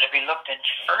it had to be looked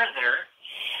into further.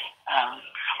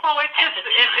 Well, it's just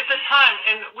at the time,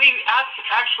 and we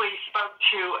actually spoke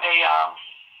to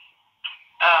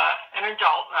an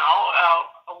adult now,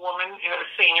 a woman, a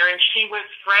senior, and she was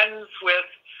friends with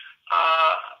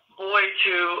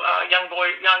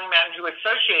young men who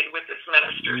associated with this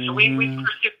minister. So we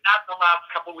pursued that the last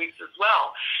couple of weeks as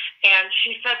well. And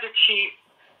she said that she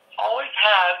always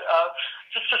had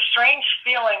just a strange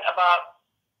feeling about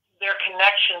their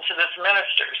connection to this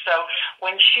minister. So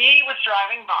when she was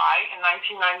driving by in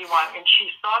 1991 and she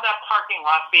saw that parking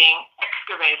lot being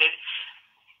excavated,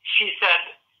 she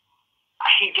said,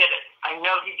 he did it. I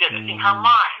know he did it. In her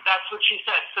mind, that's what she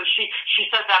said. So she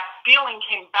said that feeling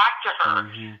came back to her,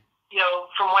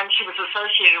 from when she was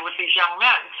associated with these young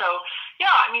men. So, yeah,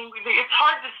 I mean, it's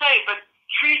hard to say, but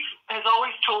Therese has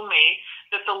always told me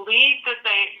that the lead that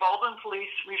Baldwin Police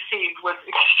received was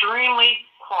extremely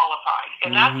qualified,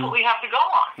 and that's what we have to go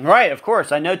on. Right, of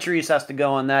course. I know Therese has to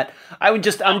go on that. I'm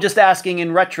just asking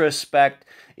in retrospect,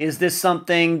 is this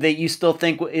something that you still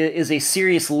think is a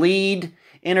serious lead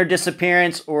in her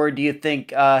disappearance, or do you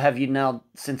think, have you now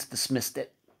since dismissed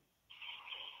it?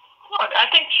 Well, I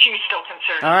think she's still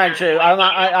considered. All right, sure.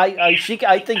 I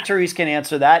think Therese can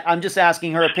answer that. I'm just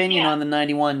asking her opinion on the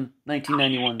 1991.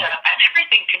 And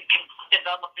everything can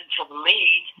develop into the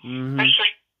lead,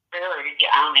 especially buried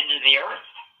down into the earth.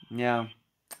 Yeah.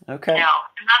 Okay.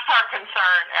 And that's our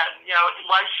concern. And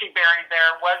was she buried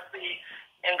there? Was the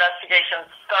investigation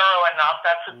thorough enough?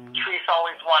 That's what Therese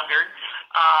always wondered.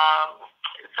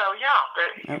 So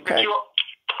yeah, but you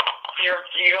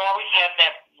always have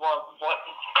that. What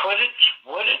could it?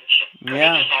 Would it? Could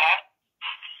it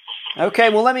have? Okay.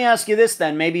 Well, let me ask you this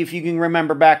then. Maybe if you can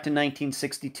remember back to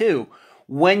 1962,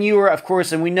 when you were, of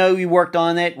course, and we know you worked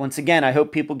on it. Once again, I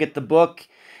hope people get the book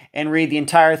and read the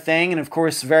entire thing, and of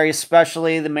course, very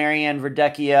especially the Ann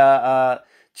Verdecchia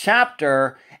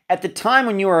chapter. At the time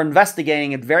when you were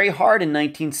investigating it very hard in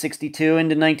 1962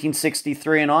 into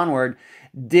 1963 and onward,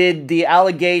 did the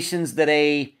allegations that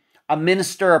a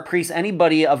minister, a priest,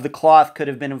 anybody of the cloth could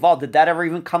have been involved, did that ever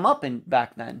even come up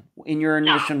back then in your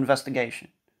initial investigation?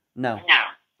 No.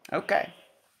 Okay.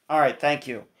 All right. Thank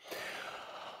you.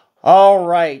 All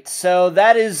right. So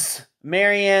that is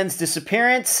Mary Ann's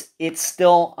disappearance. It's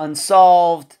still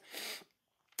unsolved.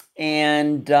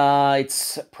 And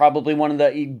it's probably one of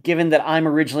the, given that I'm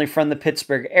originally from the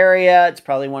Pittsburgh area, it's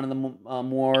probably one of the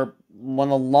one of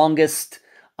the longest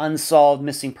unsolved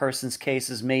missing persons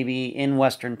cases maybe in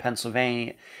Western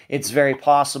Pennsylvania. It's very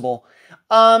possible.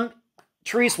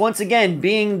 Therese, once again,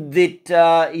 being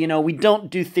that, we don't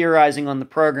do theorizing on the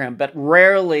program, but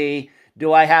rarely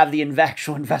do I have the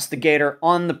actual investigator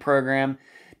on the program.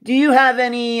 Do you have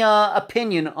any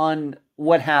opinion on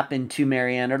what happened to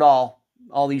Mary Ann at all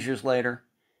these years later?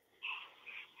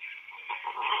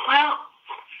 Well,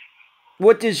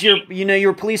 what does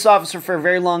you're a police officer for a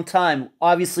very long time,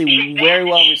 obviously very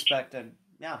well respected.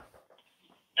 Yeah.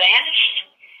 Vanished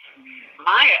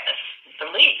my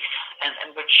belief, and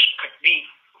which could be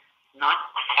not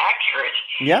accurate.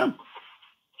 Yeah.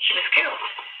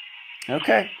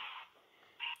 Okay.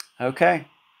 Okay.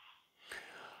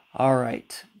 All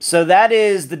right. So that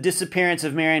is the disappearance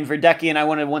of Ann Verdecchia, and I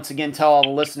want to once again tell all the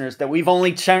listeners that we've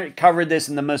only covered this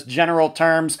in the most general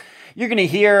terms. You're going to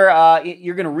hear,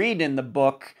 you're going to read in the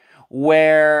book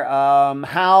where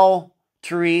how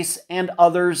Therese and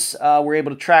others were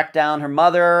able to track down her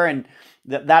mother, and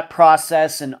that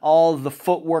process and all the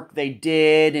footwork they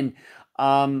did. And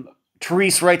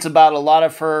Therese writes about a lot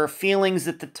of her feelings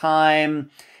at the time,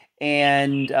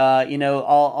 and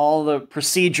all the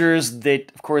procedures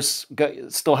that, of course,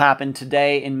 still happen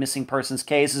today in missing persons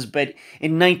cases, but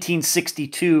in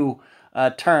 1962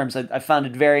 terms. I found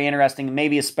it very interesting,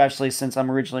 maybe especially since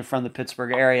I'm originally from the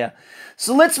Pittsburgh area.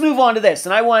 So let's move on to this.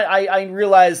 And I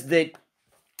realize that,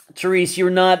 Therese, you're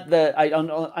not I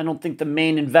don't think the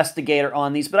main investigator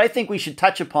on these, but I think we should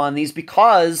touch upon these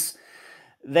because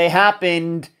they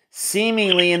happened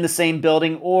seemingly in the same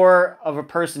building or of a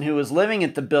person who was living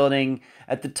at the building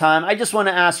at the time. I just want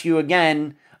to ask you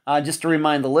again, just to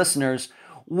remind the listeners,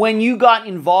 when you got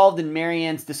involved in Mary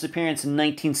Ann's disappearance in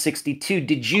 1962,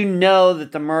 did you know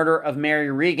that the murder of Mary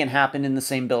Regan happened in the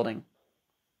same building?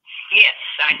 Yes,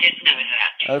 I did know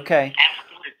that. Okay.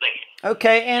 Absolutely.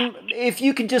 Okay, and if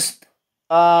you could just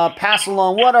pass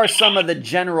along, what are some of the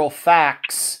general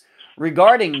facts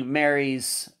regarding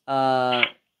Mary's murder?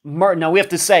 Now, we have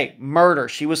to say murder.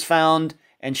 She was found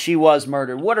and she was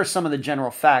murdered. What are some of the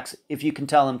general facts, if you can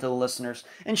tell them to the listeners?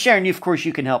 And Sharon, of course,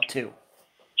 you can help too.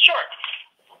 Sure.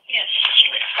 Yes,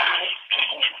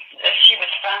 she was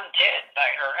found dead by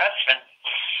her husband,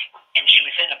 and she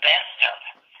was in a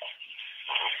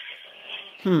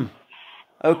bathtub.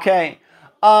 Okay.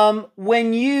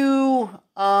 When you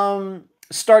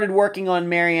started working on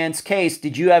Mary Ann's case,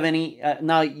 did you have any...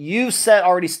 now, you've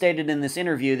already stated in this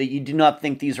interview that you do not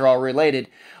think these are all related,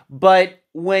 but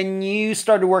when you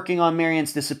started working on Mary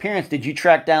Ann's disappearance, did you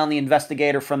track down the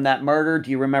investigator from that murder? Do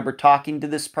you remember talking to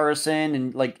this person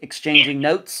and, like, exchanging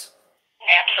notes?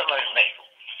 Absolutely.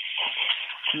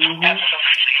 Mm-hmm.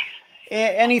 Absolutely.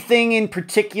 Anything in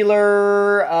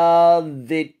particular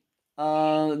that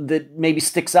maybe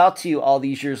sticks out to you all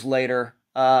these years later?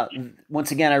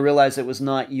 Once again, I realize it was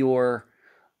not your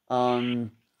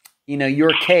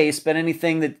case, but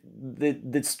anything that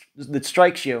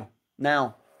strikes you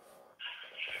now?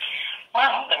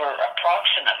 Well, there were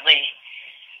approximately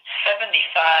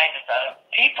 75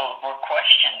 people were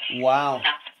questioned. Wow.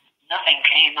 Nothing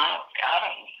came out of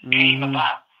them, came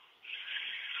about.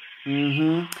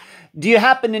 Mm-hmm. Do you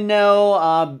happen to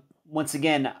know, once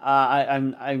again,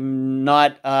 I'm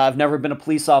not, I've never been a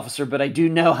police officer, but I do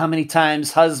know how many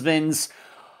times husbands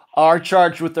are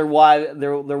charged with their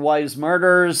wives'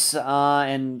 murders,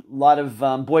 and a lot of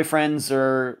boyfriends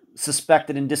are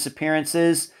suspected in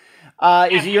disappearances.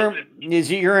 Is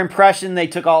it your impression they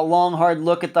took a long, hard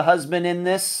look at the husband in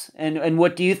this? And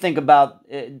what do you think about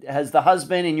it? Has the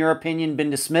husband, in your opinion, been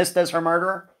dismissed as her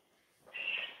murderer?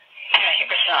 He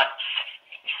was not.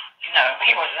 No,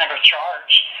 he was never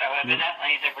charged, so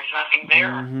evidently there was nothing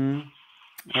there. Mm-hmm.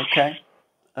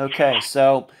 Okay.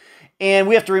 So, and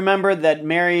we have to remember that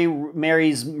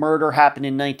Mary's murder happened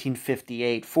in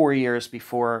 1958, 4 years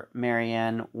before Mary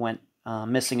Ann went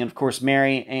missing. And of course,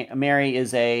 Mary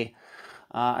is an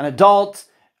adult.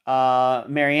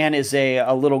 Mary Ann is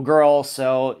a little girl.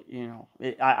 So,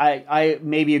 I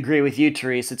maybe agree with you,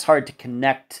 Therese. It's hard to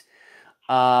connect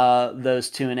those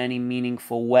two in any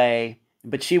meaningful way.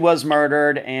 But she was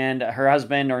murdered, and her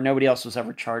husband or nobody else was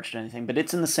ever charged or anything. But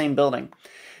it's in the same building.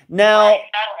 Now,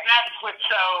 that's what's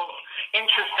so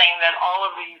interesting, that all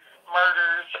of these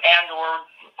murders and or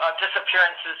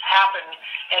disappearances happen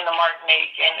in the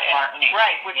Martinique,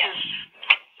 right? Which is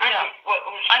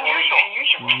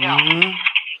unusual.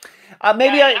 Yeah.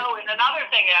 Maybe and another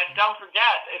thing, don't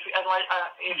forget,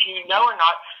 if you know or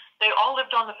not, they all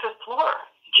lived on the 5th floor.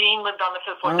 Jean lived on the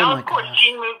 5th floor. Now, of course,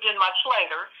 Jean moved in much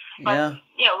later. But,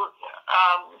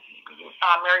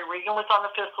 Mary Regan was on the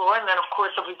 5th floor. And then, of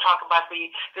course, if we talk about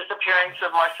the disappearance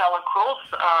of Marcella Krulce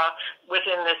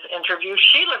within this interview,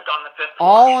 she lived on the 5th floor.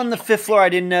 All on the 5th floor. I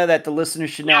didn't know that. The listeners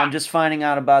should know. Yeah. I'm just finding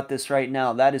out about this right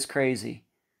now. That is crazy.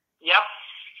 Yep.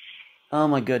 Oh,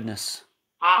 my goodness.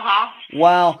 Uh-huh.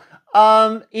 Wow.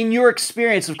 In your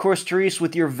experience, of course, Therese,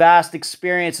 with your vast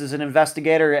experience as an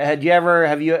investigator,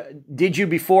 did you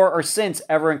before or since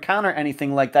ever encounter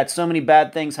anything like that? So many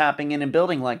bad things happening in a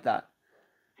building like that?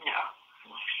 No.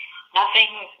 Nothing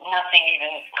even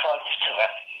close to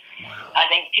it. Wow. I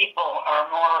think people are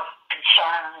more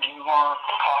concerned and more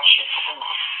cautious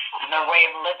in their way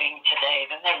of living today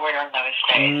than they were in those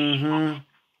days. Mm-hmm.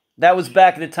 That was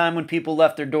back at the time when people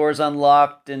left their doors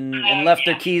unlocked and left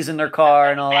their keys in their car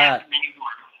and all that.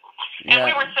 And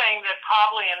we were saying that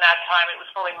probably in that time it was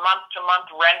probably month-to-month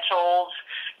rentals,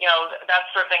 that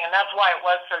sort of thing, and that's why it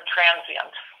was so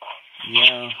transient.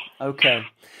 Yeah, okay.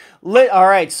 All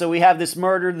right, so we have this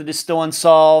murder that is still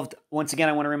unsolved. Once again,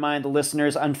 I want to remind the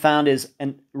listeners, Unfound is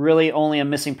really only a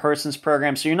missing persons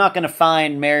program, so you're not going to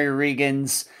find Mary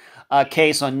Regan's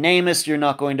case on NAMUS. You're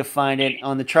not going to find it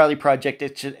on the Charley Project.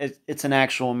 It's an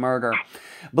actual murder.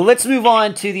 But let's move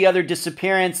on to the other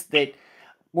disappearance that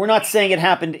we're not saying it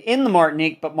happened in the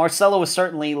Martinique, but Marcella was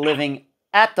certainly living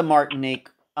at the Martinique.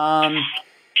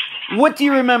 What do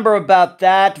you remember about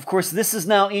that? Of course, this is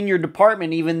now in your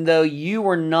department, even though you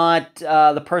were not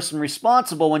the person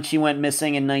responsible when she went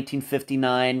missing in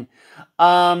 1959.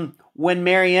 When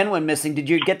Mary Ann went missing, did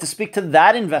you get to speak to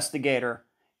that investigator?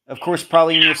 Of course,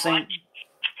 probably in your same... Did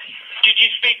you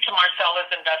speak to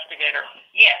Marcella's investigator?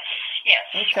 Yes.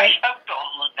 Okay. I spoke to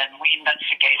all of them. We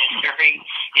investigated every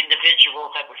individual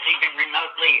that was even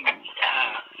remotely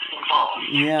involved.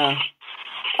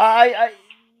 Yeah.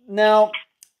 Now...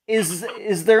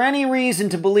 Is there any reason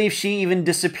to believe she even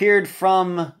disappeared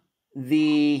from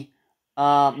the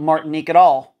Martinique at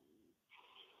all?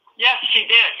 Yes, she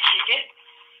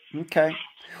did. Okay.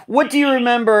 What do you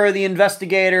remember the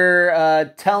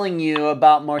investigator telling you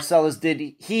about Marcella's?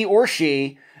 Did he or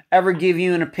she ever give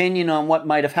you an opinion on what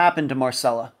might have happened to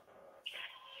Marcella?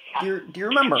 Do you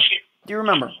remember? Do you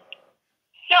remember?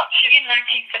 No, she in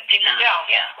 1959.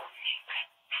 Yeah.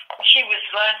 She was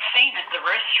last seen at the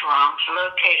restaurant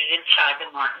located inside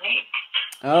the Martinique.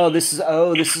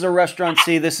 This is a restaurant.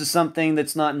 See, this is something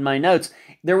that's not in my notes.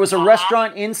 There was a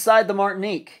restaurant inside the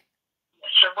Martinique.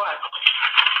 Yes, there was.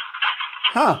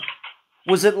 Huh.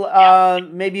 Was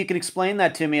it, maybe you could explain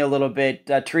that to me a little bit.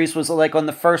 Therese, was it like on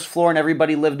the first floor and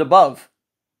everybody lived above?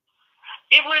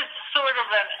 It was sort of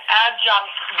an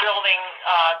adjunct building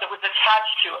that was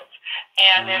attached to it.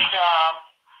 And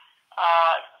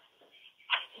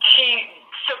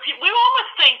we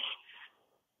almost think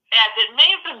that it may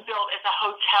have been built as a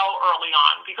hotel early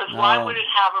on, because why would it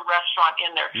have a restaurant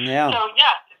in there? Yeah. So,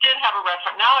 yes, it did have a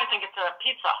restaurant. Now I think it's a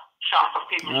pizza shop of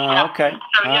people. Okay.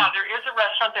 So, there is a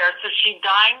restaurant there. So she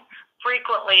dined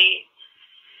frequently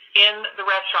in the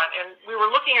restaurant. And we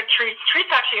were looking at Therese. Therese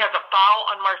actually has a file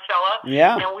on Marcella.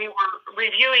 Yeah. And we were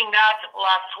reviewing that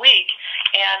last week.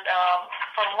 And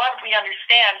from what we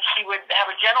understand, she would have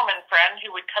a gentleman friend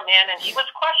who would come in, and he was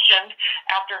questioned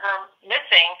after her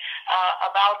missing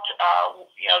about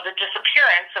the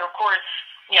disappearance. And of course,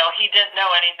 he didn't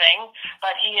know anything,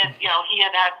 but he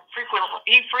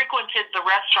frequented the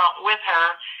restaurant with her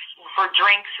for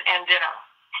drinks and dinner.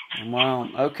 Wow.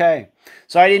 Okay.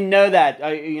 So I didn't know that.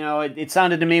 It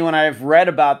sounded to me when I've read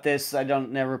about this, I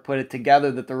don't never put it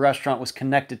together that the restaurant was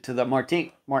connected to the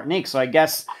Martinique. So I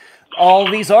guess all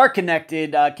of these are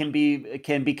connected. Can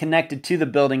be connected to the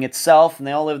building itself, and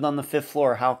they all lived on the 5th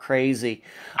floor. How crazy!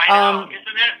 I know, isn't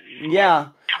it? Yeah.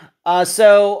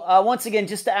 So once again,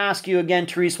 just to ask you again,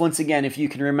 Therese, once again, if you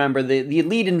can remember the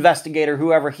lead investigator,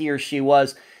 whoever he or she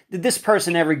was, did this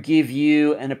person ever give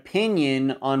you an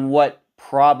opinion on what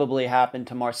probably happened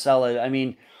to Marcella? I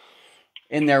mean,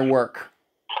 in their work.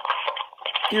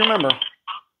 Do you remember?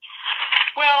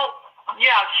 Well,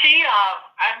 yeah, she,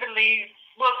 I believe,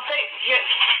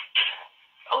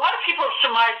 a lot of people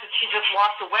surmise that she just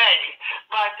walked away,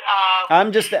 but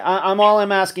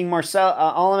I'm asking Marcella,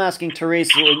 all I'm asking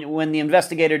Therese, when the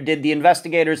investigator, did the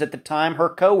investigators at the time, her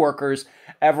co-workers,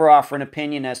 ever offer an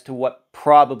opinion as to what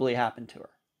probably happened to her,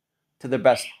 to their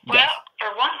best guess? Well,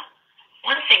 for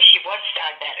one thing, she was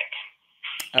diabetic.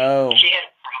 Oh. She had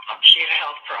a problem. She had a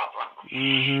health problem.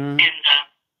 Mm-hmm. And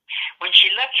when she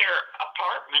left her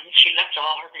apartment, she left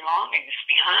all her belongings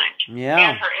behind. Yeah.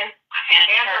 And her insulin.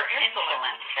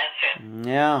 That's it.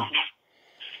 Yeah.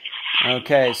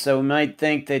 Okay, so we might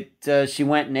think that she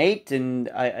went and ate, and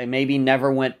I maybe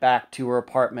never went back to her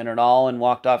apartment at all and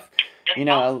walked off.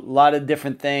 A lot of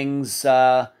different things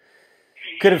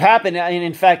could have happened. And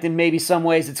in fact, in maybe some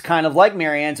ways, it's kind of like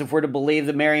Mary Ann's. If we're to believe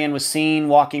that Mary Ann was seen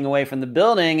walking away from the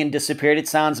building and disappeared, it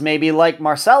sounds maybe like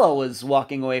Marcella was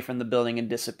walking away from the building and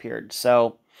disappeared.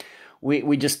 So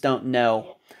we just don't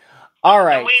know. All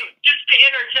right. Just to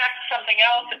interject something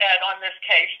else, Ed, on this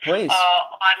case. Please.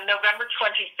 On November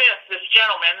 25th, this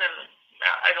gentleman, and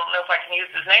I don't know if I can use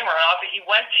his name or not, but he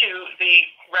went to the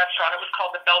restaurant. It was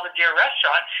called the Belvedere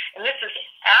Restaurant, and this is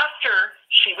after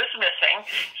she was missing.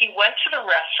 He went to the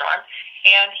restaurant,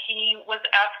 and he was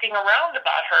asking around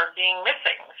about her being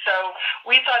missing. So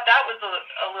we thought that was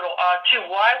a little odd, too.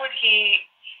 Why would he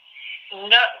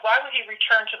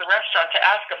return to the restaurant to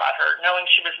ask about her, knowing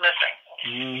she was missing?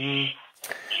 Mm-hmm.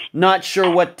 Not sure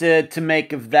what to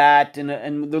make of that,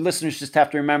 and the listeners just have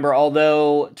to remember,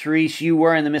 although, Therese, you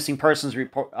were in the missing persons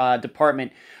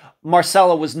department,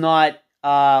 Marcella was not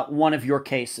one of your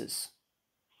cases.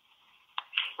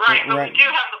 Right, but we do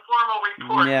have the formal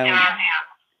report in our hands.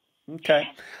 Okay.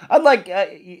 I'd like,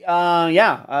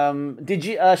 did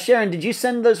you, Sharon, did you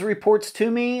send those reports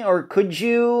to me, or could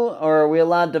you, or are we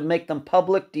allowed to make them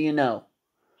public? Do you know?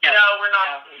 No, we're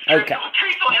not. Okay.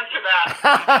 Therese will answer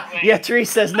that. Yeah,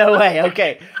 Therese says no way.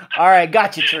 Okay. All right.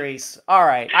 Gotcha, Therese. All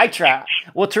right. I try.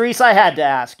 Well, Therese, I had to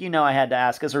ask. You know I had to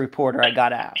ask. As a reporter, I got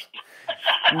to ask.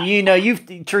 You know,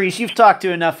 Therese, you've talked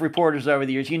to enough reporters over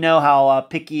the years. You know how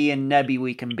picky and nebby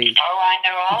we can be. Oh, I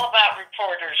know all about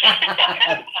reporters.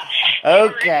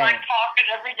 Okay. I read my pocket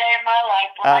every day of my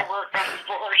life when I work on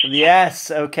reports.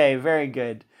 Yes. Okay. Very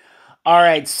good. All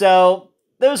right. So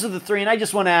those are the three, and I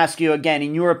just want to ask you again,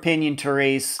 in your opinion,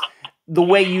 Therese, the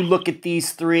way you look at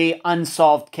these three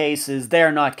unsolved cases,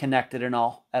 they're not connected at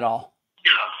all.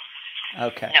 No.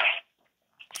 Okay. No.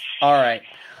 All right.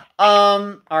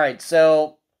 All right.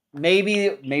 So maybe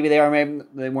they are, maybe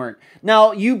they weren't.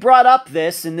 Now, you brought up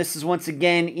this, and this is once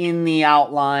again in the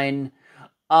outline.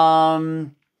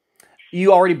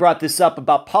 You already brought this up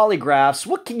about polygraphs.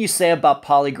 What can you say about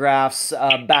polygraphs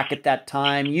back at that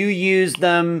time? You used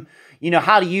them. You know,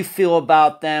 how do you feel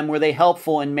about them? Were they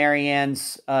helpful in Mary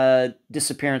Ann's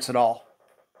disappearance at all?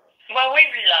 Well, we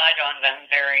relied on them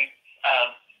very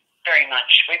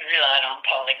much. We relied on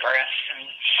polygraphs,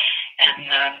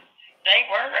 and they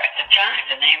were, at the time,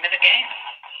 the name of the game.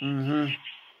 Mm-hmm.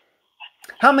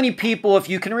 How many people, if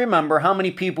you can remember, how many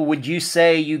people would you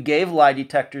say you gave lie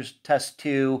detectors tests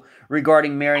to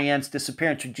regarding Mary Ann's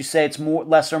disappearance? Would you say it's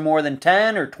less or more than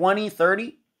 10 or 20,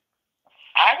 30?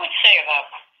 I would say about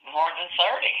more than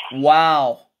 30.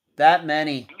 Wow. That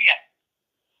many.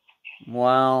 Yeah.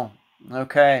 Wow.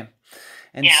 Okay.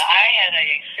 And yeah, I had a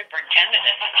superintendent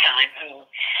at the time who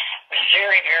was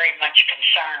very, very much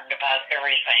concerned about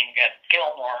everything at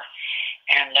Gilmore,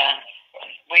 and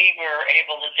we were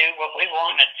able to do what we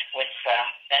wanted with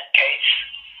that case.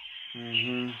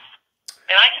 Mm-hmm.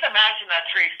 And I can imagine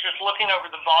that, Therese, just looking over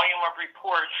the volume of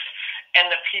reports and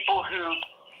the people who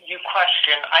you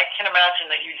question. I can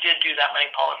imagine that you did do that many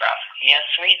polygraphs. Yes,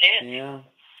 we did. Yeah.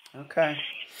 Okay.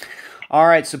 All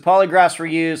right. So polygraphs were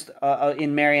used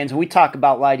in Mary Ann's. We talk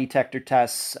about lie detector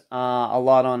tests a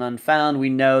lot on Unfound. We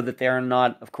know that they are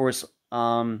not, of course,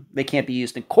 they can't be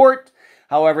used in court.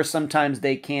 However, sometimes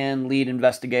they can lead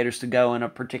investigators to go in a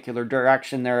particular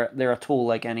direction. They're a tool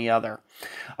like any other.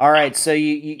 All right. So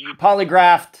you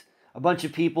polygraphed a bunch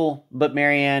of people, but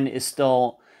Mary Ann is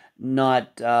still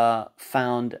not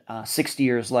found 60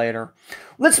 years later.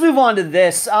 Let's move on to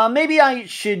this. Maybe I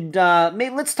should,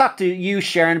 let's talk to you,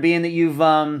 Sharon, being that you've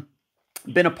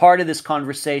been a part of this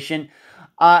conversation.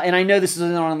 And I know this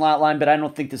isn't on the outline, but I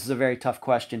don't think this is a very tough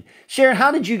question. Sharon,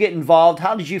 how did you get involved?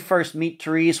 How did you first meet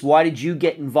Therese? Why did you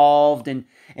get involved in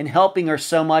helping her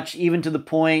so much, even to the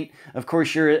point, of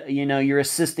course, you're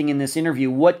assisting in this interview.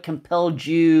 What compelled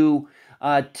you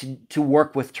to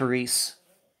work with Therese?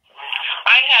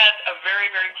 I had a very,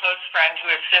 very close friend who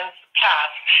has since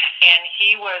passed, and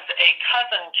he was a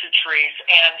cousin to Therese,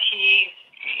 and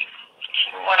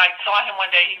when I saw him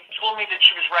one day, he told me that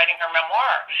she was writing her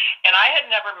memoir, and I had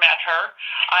never met her.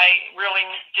 I really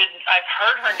didn't. I've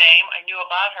heard her name. I knew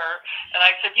about her, and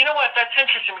I said, you know what, that's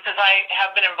interesting, because I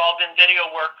have been involved in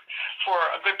video work for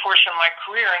a good portion of my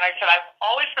career, and I said, I've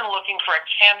always been looking for a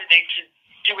candidate to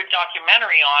do a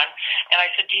documentary on, and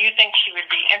I said, do you think she would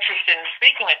be interested in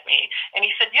speaking with me? And he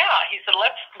said, yeah. He said,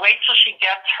 let's wait till she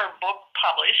gets her book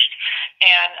published,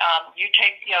 and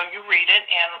you read it,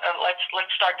 and let's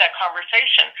start that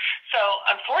conversation. So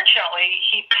unfortunately,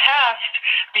 he passed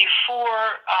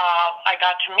before I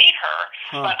got to meet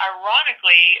her, but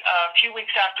ironically, a few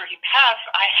weeks after he passed,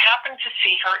 I happened to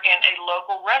see her in a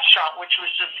local restaurant, which was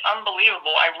just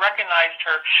unbelievable. I recognized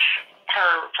her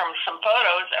from some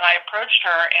photos, and I approached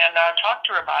her and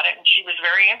talked to her about it, and she was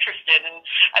very interested. And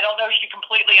I don't know if she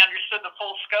completely understood the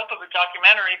full scope of a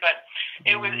documentary, but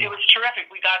it was terrific.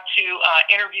 We got to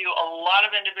interview a lot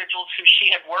of individuals who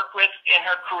she had worked with in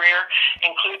her career,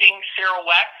 including Cyril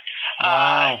Weck,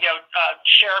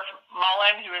 Sheriff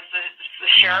Mullen, who is the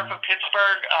sheriff of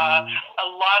Pittsburgh, a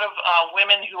lot of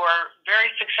women who are very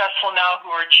successful now,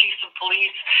 who are chiefs of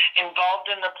police,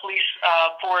 involved in the police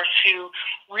force, who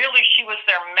really, she was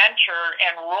their mentor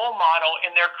and role model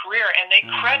in their career, and they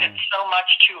credit so much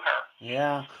to her.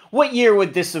 Yeah. What year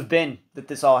would this have been that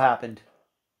this all happened?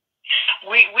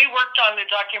 We worked on the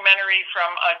documentary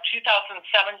from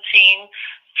 2017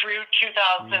 through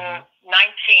 2019,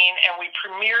 and we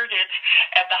premiered it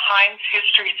at the Heinz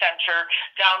History Center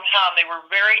downtown. They were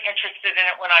very interested in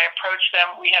it when I approached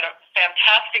them. We had a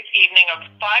fantastic evening of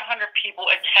 500 people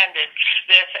attended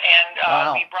this,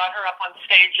 and we brought her up on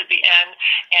stage at the end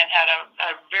and had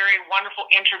a very wonderful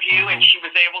interview, and she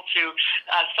was able to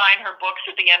sign her books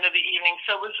at the end of the evening.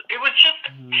 So it was just,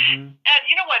 and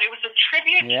you know what, it was a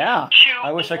tribute to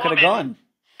I wish I a could have woman gone.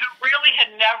 who really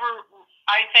had never,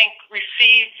 I think,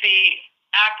 received the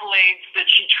accolades that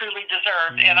she truly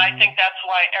deserved, and I think that's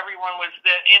why everyone was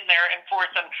in there in force.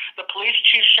 And the police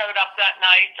chief showed up that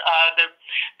night.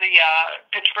 The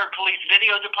Pittsburgh Police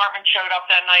Video Department showed up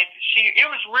that night. It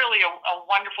was really a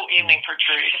wonderful evening for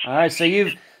Therese. All right,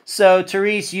 so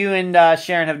Therese, you and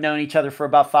Sharon have known each other for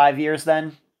about 5 years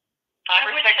then? 5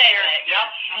 or 6 years.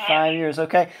 Yep. 5 years,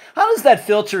 okay. How does that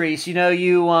feel, Therese? You know,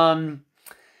 you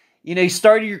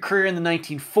started your career in the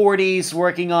 1940s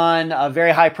working on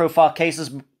very high-profile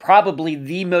cases, probably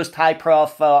the most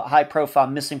high-profile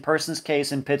missing persons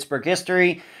case in Pittsburgh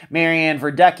history, Ann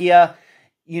Verdecchia.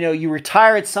 You know, you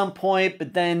retire at some point,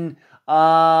 but then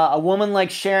a woman like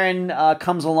Sharon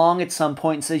comes along at some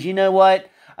point and says, you know what,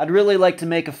 I'd really like to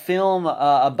make a film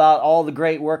about all the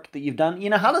great work that you've done. You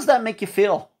know, how does that make you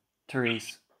feel,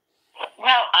 Therese?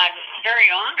 Well, I'm very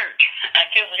honored. I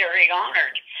feel very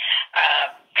honored.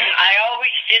 I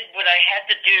always did what I had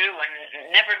to do and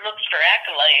never looked for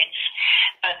accolades.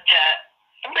 But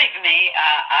believe me,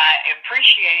 I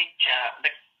appreciate the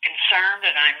concern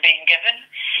that I'm being given,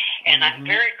 and I'm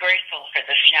very grateful for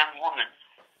this young woman.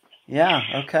 Yeah,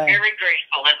 okay. Very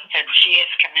grateful that she has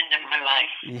come into my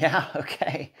life. Yeah,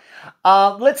 okay.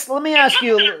 Let me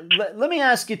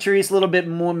ask you, Therese, a little bit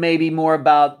more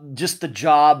about just the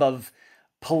job of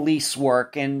police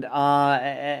work, and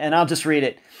I'll just read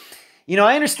it. You know,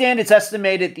 I understand it's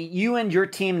estimated that you and your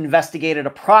team investigated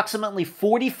approximately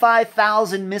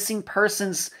 45,000 missing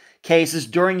persons cases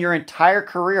during your entire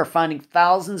career, finding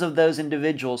thousands of those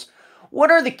individuals. What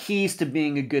are the keys to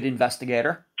being a good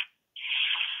investigator?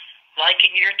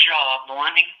 Liking your job,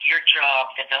 wanting your job,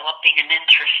 developing an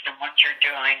interest in what you're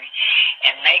doing,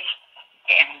 and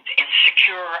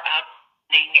secure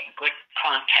good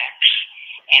contacts.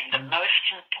 And the most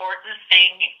important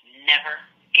thing, never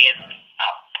give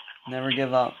up. Never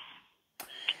give up.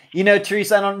 You know,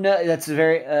 Therese, I don't know. That's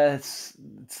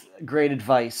it's great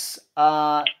advice.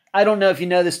 I don't know if you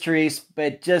know this, Therese,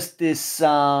 but just this,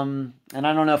 and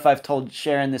I don't know if I've told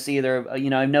Sharon this either. You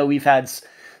know, I know we've had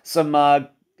some a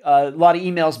lot of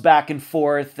emails back and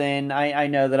forth, and I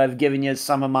know that I've given you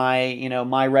some of my,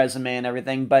 my resume and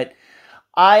everything, but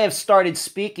I have started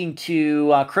speaking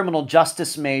to criminal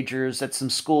justice majors at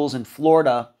some schools in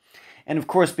Florida, and of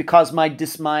course, because my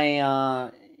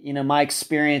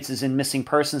experiences in missing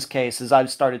persons cases,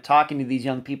 I've started talking to these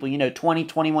young people, 20,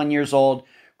 21 years old,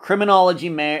 criminology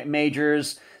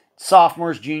majors,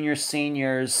 sophomores, juniors,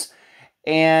 seniors,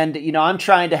 and, I'm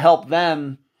trying to help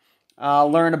them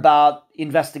learn about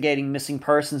investigating missing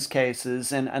persons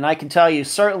cases. And I can tell you,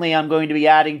 certainly I'm going to be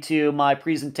adding to my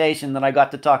presentation that I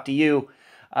got to talk to you,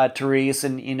 Therese,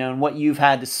 and, and what you've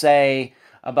had to say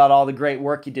about all the great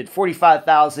work you did.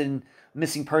 45,000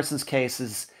 missing persons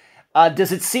cases.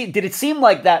 Did it seem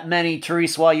like that many,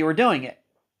 Therese, while you were doing it?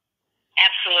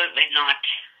 Absolutely not.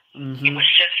 It was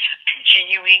just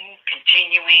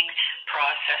continuing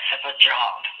process of a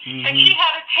job. And she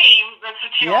had a team. That's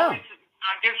what she always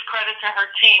gives credit to her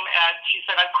team. She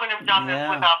said, I couldn't have done this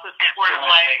without the support of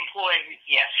my employees.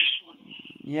 Yes.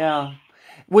 Yeah.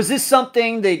 Was this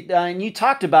something that, and you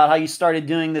talked about how you started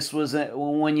doing this was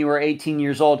when you were 18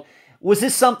 years old. Was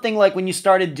this something like when you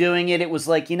started doing it, it was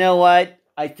like, you know what?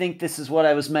 I think this is what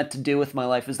I was meant to do with my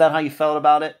life. Is that how you felt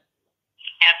about it?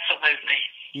 Absolutely.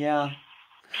 Yeah.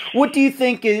 What do you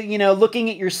think, looking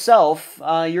at yourself,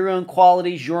 your own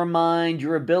qualities, your mind,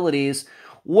 your abilities,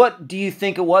 what do you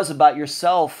think it was about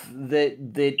yourself that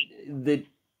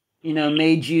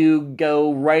made you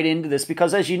go right into this?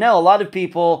 Because as you know, a lot of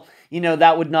people,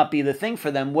 that would not be the thing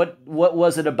for them. What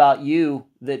was it about you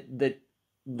that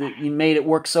you made it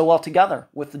work so well together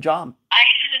with the job? I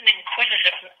had an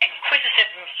inquisitive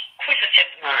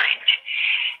mind.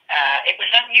 It was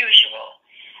unusual.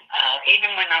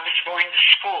 Even when I was going to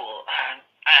school,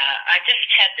 I just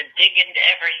had to dig into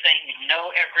everything and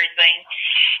know everything,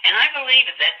 and I believe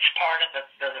that's part of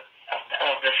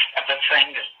the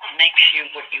thing that makes you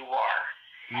what you are.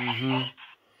 Mm-hmm.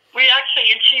 We actually,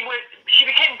 and she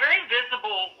became very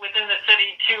visible within the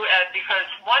city too, Ed, because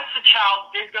once a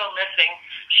child did go missing,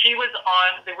 she was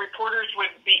on, the reporters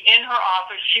would be in her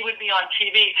office, she would be on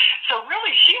TV. So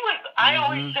really, she was, I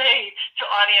always say to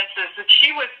audiences that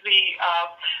she was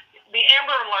the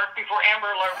Amber Alert before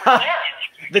Amber Alert was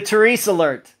there. The Therese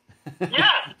Alert.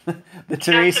 Yes. The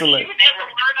Therese so Alert. She would get the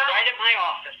word right at my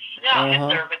office. Yeah. Get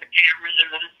there with the cameras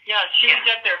and she would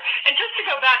get there. And just to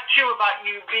go back too about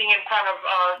you being in front of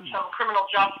some criminal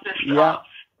justice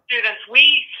students,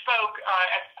 we spoke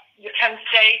at Penn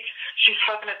State. She's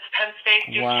spoken at Penn State,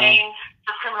 Duquesne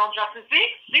for criminal justice.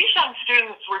 These young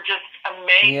students were just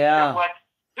amazed at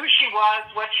who she was,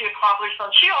 what she accomplished.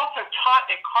 And she also taught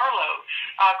at Carlow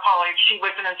College. She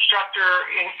was an instructor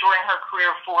during her career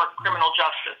for criminal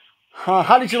justice.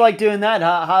 How did you like doing that?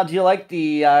 How did you like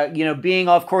the, being,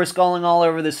 of course, going all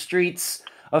over the streets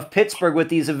of Pittsburgh with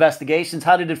these investigations?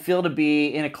 How did it feel to be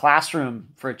in a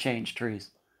classroom for a change,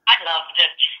 Therese? I loved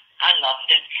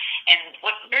it. And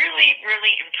what really,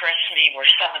 really impressed me were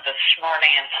some of the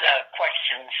smart-ass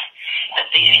questions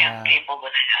that these young people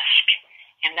would ask.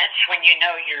 And that's when you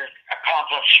know you're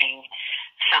accomplishing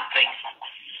something.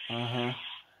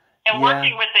 And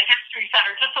working with the History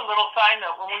Center, just a little side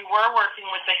note, when we were working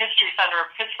with the History Center of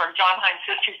Pittsburgh, John Hines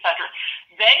History Center,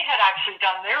 they had actually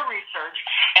done their research,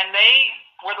 and they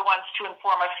were the ones to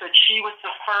inform us that she was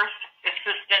the first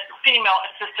female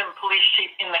assistant police chief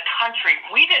in the country.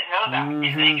 We didn't know that.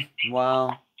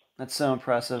 Wow. That's so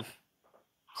impressive.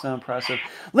 So impressive.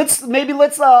 Let's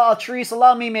Therese,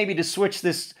 allow me maybe to switch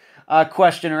this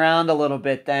question around a little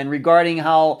bit then regarding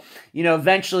how,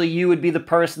 eventually you would be the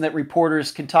person that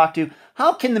reporters can talk to.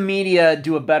 How can the media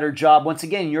do a better job? Once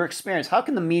again, in your experience, how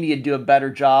can the media do a better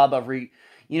job of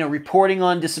reporting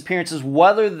on disappearances,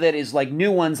 whether that is like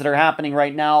new ones that are happening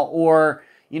right now or,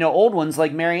 old ones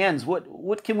like Mary Ann's?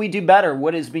 What can we do better?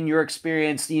 What has been your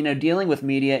experience, dealing with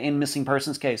media in missing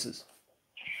persons cases?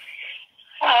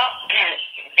 Well,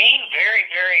 being very,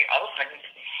 very open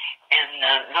and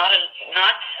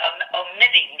not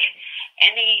omitting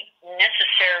any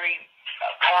necessary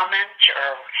comment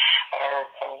or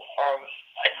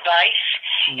advice,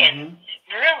 and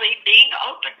really being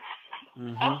open.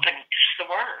 Open is the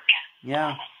word.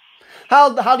 Yeah.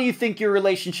 How do you think your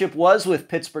relationship was with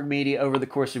Pittsburgh media over the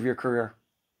course of your career?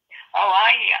 Oh,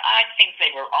 I think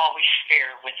they were always fair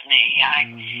with me. I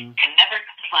can never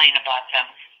complain about them.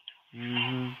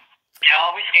 They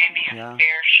always gave me a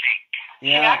fair shake.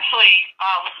 She actually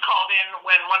was called in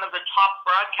when one of the top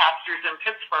broadcasters in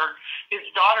Pittsburgh, his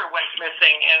daughter went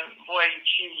missing, and boy,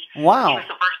 he was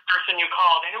the first person you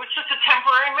called, and it was just a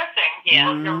temporary missing.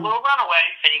 A little runaway,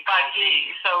 but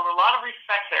so a lot of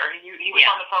respect there. He was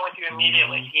on the phone with you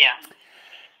immediately.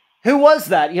 Who was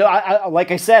that? I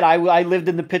like I said, I lived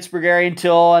in the Pittsburgh area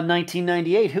until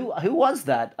 1998. Who was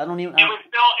that? I don't even. It was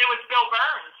Bill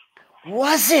Burns.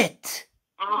 Was it?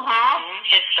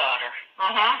 His daughter.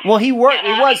 Well, he worked.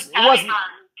 It was.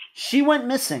 She went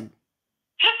missing.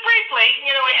 Just briefly,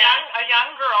 a young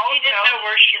girl. He didn't know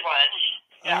where she was.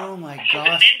 Oh my gosh! She was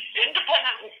an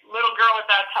independent little girl at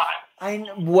that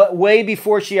time. Way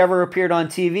before she ever appeared on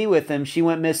TV with him, she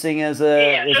went missing as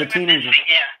a teenager. Missing,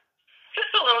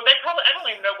 just a little. I don't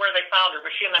even know where they found her.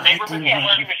 Was she in the neighborhood?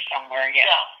 She was somewhere.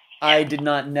 I did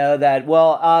not know that.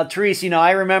 Well, Therese,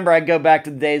 I remember I go back to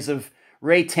the days of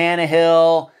Ray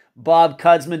Tannehill, Bob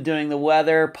Kudzman doing the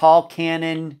weather, Paul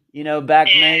Cannon, back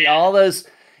then, all those,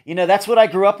 that's what I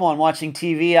grew up on, watching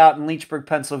TV out in Leechburg,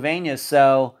 Pennsylvania.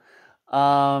 So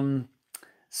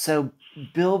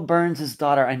Bill Burns'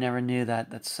 daughter, I never knew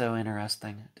that. That's so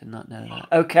interesting. I did not know that.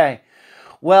 Okay.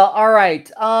 Well, all right.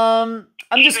 He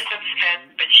was upset,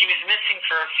 but she was missing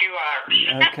for a few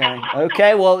hours.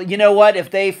 Okay. Well, you know what?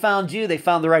 If they found you, they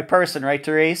found the right person, right,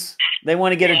 Therese? They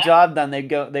want to get a job done.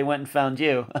 They went and found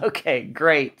you. Okay,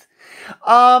 great.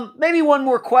 Maybe one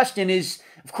more question is,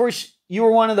 of course, you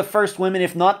were one of the first women,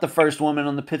 if not the first woman,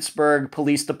 on the Pittsburgh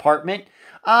Police Department.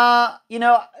 A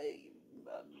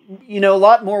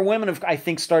lot more women have, I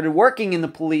think, started working on the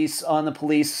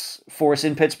police force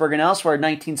in Pittsburgh and elsewhere,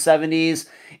 1970s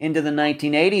into the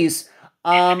 1980s.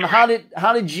 How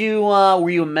did you were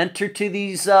you a mentor to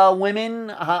these women?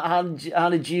 How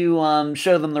did you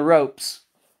show them the ropes?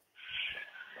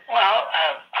 Well,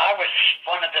 I was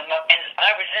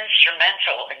I was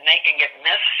instrumental in making it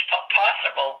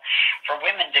possible for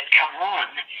women to come on,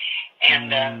 and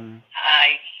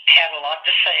I had a lot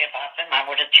to say about them. I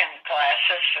would attend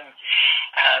classes and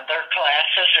their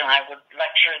classes, and I would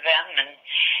lecture them,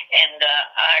 and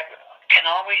I can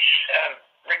always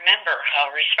remember how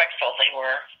respectful they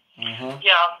were.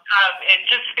 And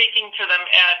just speaking to them,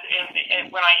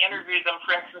 Ed, when I interviewed them,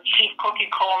 for instance, Chief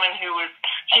Cookie Coleman, who was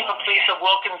Chief of Police of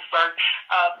Wilkinsburg,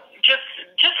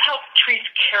 just how Therese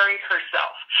carried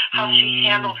herself, how she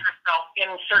handled herself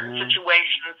in certain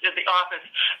situations at the office.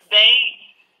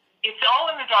 It's all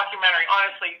in the documentary,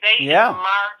 honestly. They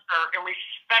admired her and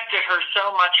respected respected her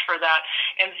so much for that.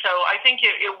 And so I think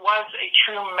it was a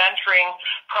true mentoring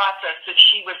process, that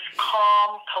she was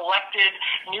calm, collected,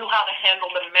 knew how to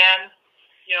handle the men.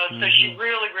 You know, so she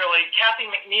really, Kathy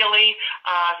McNeely,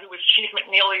 who was Chief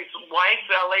McNeely's wife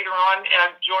later on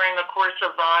during the course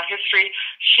of history,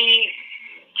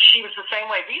 she was the same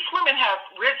way. These women have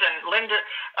risen. Commander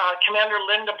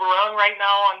Linda Barone right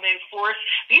now on the force.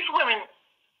 These women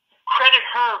credit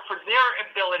her for their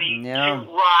ability to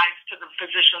rise to the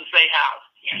positions they have.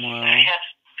 Wow.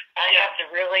 I have to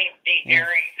really be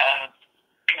very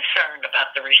concerned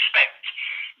about the respect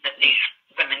that these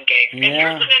women gave. And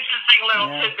here's an interesting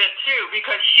little tidbit too,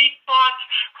 because she fought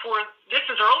for, this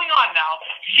is early on now,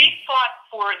 she fought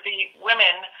for the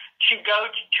women to go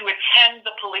to attend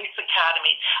the police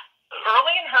academy.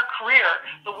 Early in her career,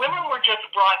 the women were just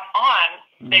brought on.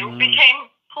 They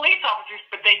became police officers,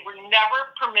 but they were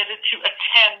never permitted to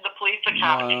attend the police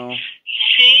academy. Wow.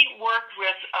 She worked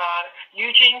with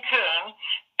Eugene Kuhn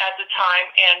at the time,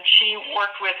 and she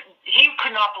worked with, he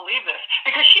could not believe this,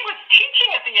 because she was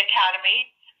teaching at the academy,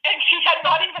 and she had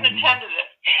not even attended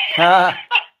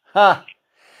it.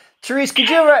 Therese, could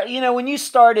you ever, you know, when you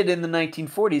started in the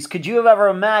 1940s, could you have ever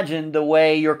imagined the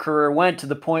way your career went to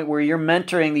the point where you're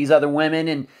mentoring these other women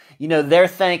and, you know, they're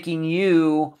thanking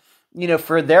you, you know,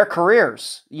 for their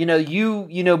careers, you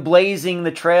know, blazing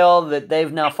the trail that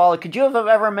they've now followed? Could you have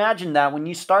ever imagined that when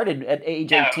you started at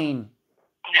age 18?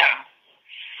 No.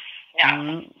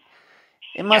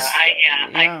 It must. I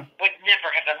would never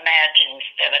have imagined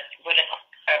that it would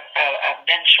have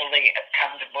eventually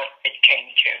come to what it came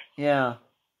to. Yeah.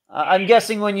 I'm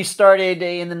guessing when you started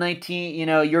in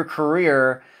the your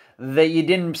career, that you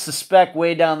didn't suspect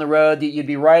way down the road that you'd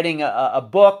be writing a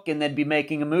book and then be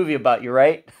making a movie about you,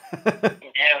 right? No.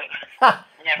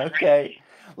 Never. Okay.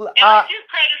 And I do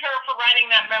credit her for writing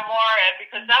that memoir, Ed,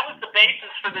 because that was the basis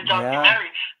for the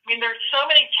documentary. I mean, there's so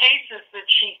many cases that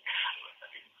she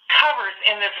covers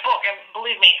in this book, and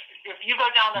believe me, if you go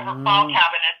down to her file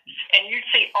cabinet and you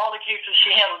see all the cases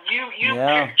she handled, you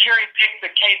cherry pick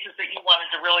the cases that you wanted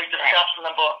to really discuss in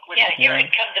the book. You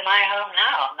could come to my home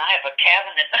now, and I have a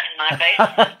cabinet in my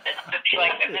basement that looks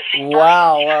like a missing person.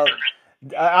 Wow. Well,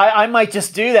 I might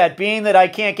just do that, being that I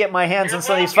can't get my hands on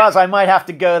some of these files. I might have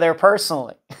to go there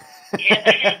personally. You're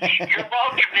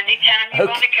welcome anytime you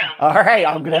want to come. All right,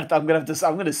 I'm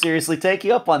gonna seriously take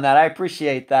you up on that. I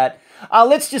appreciate that.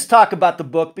 Let's just talk about the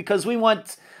book, because we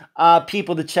want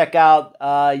people to check out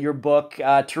your book,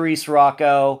 Therese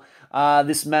Rocco,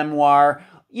 this memoir.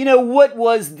 You know, what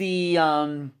was the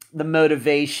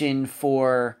motivation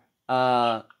for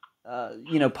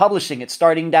publishing it,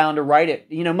 starting down to write it?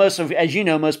 You know, as you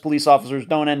know, most police officers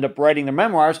don't end up writing their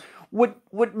memoirs. What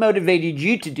motivated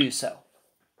you to do so?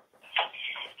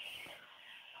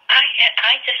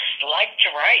 I just like to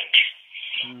write,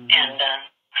 and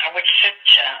I would sit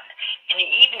in the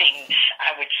evenings.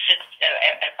 I would sit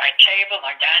at my table,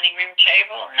 my dining room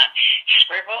table, and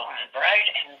scribble and write.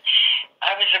 And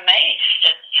I was amazed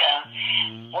at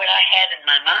what I had in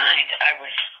my mind. I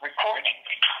was recording.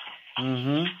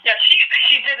 Yeah,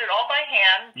 she did it all by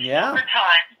hand over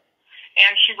time,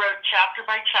 and she wrote chapter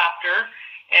by chapter,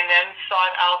 and then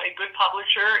sought out a good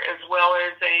publisher as well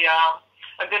as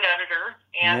a good editor.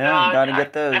 And gotta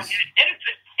get those.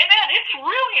 And it's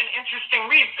really an interesting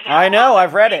read. I know,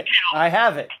 I've read it. I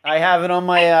have it on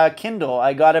my Kindle.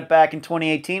 I got it back in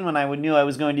 2018 when I knew I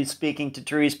was going to be speaking to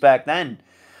Therese back then.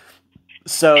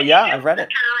 So I've read it.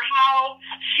 How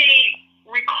she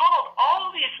recalled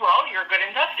all these. Well, you're a good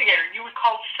investigator. You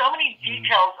recalled so many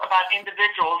details about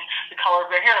individuals: the color of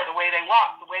their hair, the way they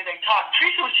walk, the way they talk.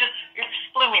 Teresa was it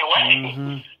just blew me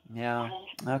away. Yeah.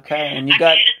 Okay. And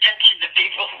I paid attention to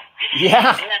people.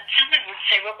 Yeah. And then someone would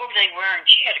say, "What were they wearing?"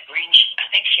 She had I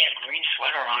think she had a green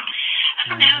sweater on. I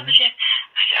don't know. I said,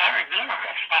 I remember.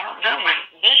 I don't know. My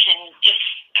vision just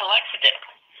collected it.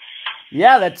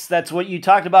 Yeah, that's what you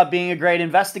talked about, being a great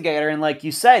investigator, and like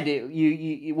you said,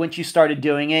 you once you started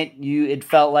doing it, it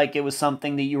felt like it was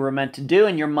something that you were meant to do,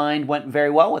 and your mind went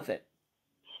very well with it.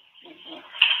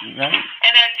 Right?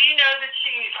 And do you know that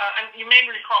you may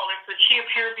recall this, that she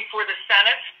appeared before the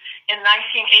Senate in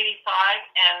 1985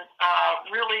 and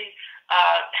really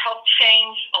helped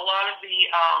change a lot of the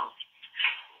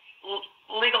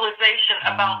legalization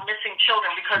about missing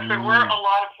children, because there were a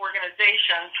lot of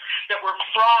organizations that were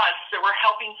frauds that were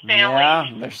helping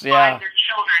families find their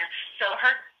children. So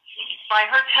by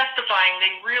her testifying,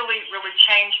 they really, really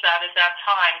changed that at that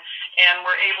time, and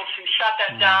were able to shut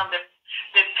that down, that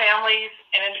families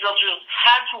and individuals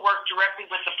had to work directly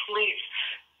with the police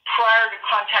prior to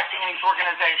contacting these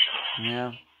organizations.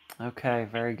 Yeah.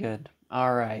 Okay, very good.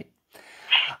 All right.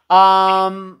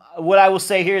 What I will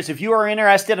say here is if you are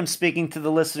interested, I'm speaking to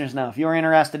the listeners now, if you are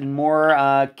interested in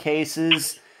more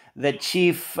cases that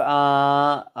Chief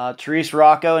Therese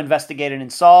Rocco investigated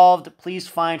and solved, please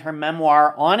find her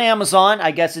memoir on Amazon.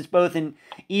 I guess it's both in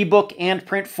ebook and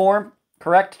print form.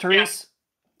 Correct, Therese?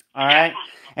 Yeah. All right.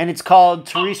 And it's called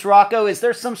Therese Rocco. Is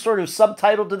there some sort of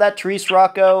subtitle to that, Therese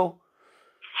Rocco?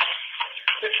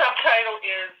 The subtitle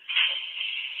is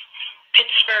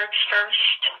Pittsburgh's first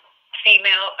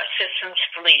female assistant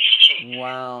police chief.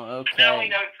 Wow, okay. Now we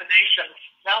know it's the nation.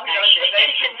 Now we know it's the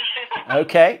nation.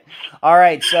 Okay. All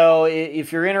right. So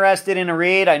if you're interested in a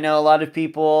read, I know a lot of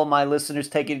people, my listeners,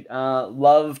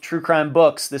 love true crime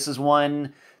books. This is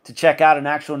one to check out, an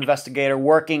actual investigator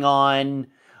working on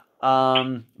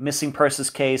missing persons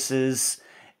cases,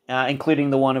 including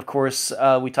the one, of course,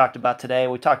 we talked about today.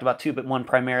 We talked about two, but one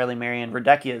primarily, Ann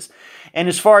Verdecchia's. And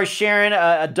as far as Sharon,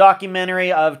 a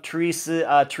documentary of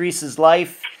Therese's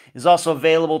life is also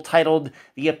available, titled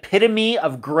The Epitome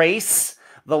of Grace,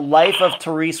 The Life of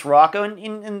Therese Rocco.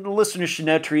 And the listeners should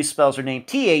know Therese spells her name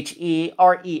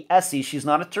Therese. She's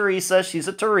not a Teresa, she's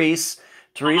a Therese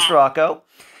Rocco.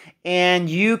 And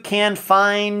you can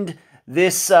find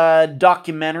this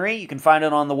documentary, you can find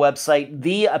it on the website,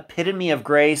 The Epitome of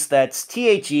Grace. That's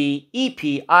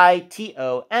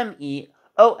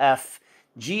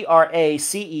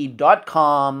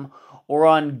TheEpitomeofGrace.com, or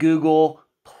on Google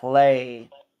Play.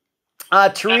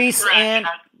 Therese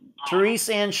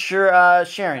and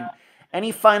Sharon,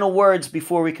 any final words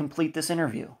before we complete this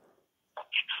interview?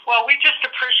 Well, we just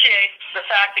appreciate the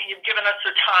fact that you've given us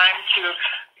the time to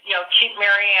keep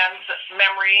Mary Ann's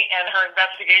memory and her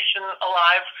investigation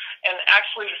alive. And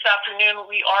actually, this afternoon,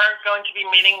 we are going to be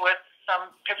meeting with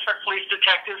some Pittsburgh police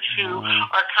detectives who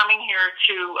are coming here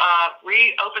to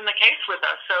reopen the case with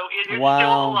us. So it is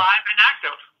still alive and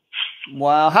active.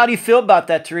 Wow. How do you feel about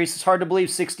that, Therese? It's hard to believe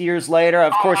 60 years later.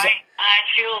 Of course. I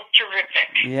feel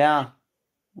terrific. Yeah.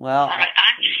 Well,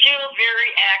 I'm still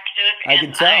very active. I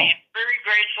can tell. I am very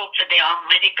grateful to the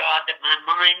Almighty God that my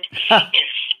mind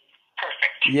is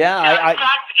perfect. Yeah. In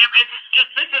fact,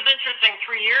 this is interesting.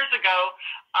 3 years ago,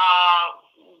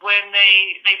 when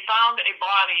they found a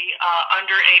body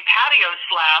under a patio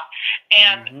slab,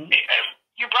 and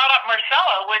you brought up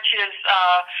Marcella, which is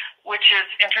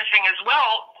interesting as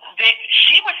well.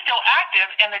 She was still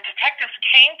active, and the detectives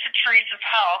came to Therese's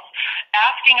house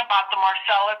asking about the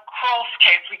Marcella Krulce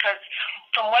case, because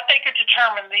from what they could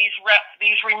determine, these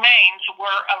remains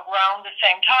were around the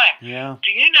same time. Yeah.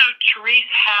 Do you know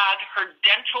Therese had her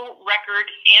dental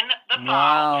record in the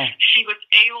file? Wow. She was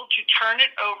able to turn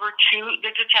it over to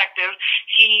the detective.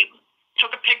 He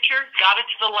took a picture, got it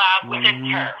to the lab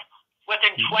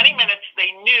Within 20 minutes,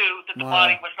 they knew that the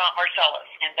body was not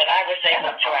Marcella's. And that I was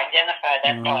able to identify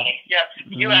that body. Yes,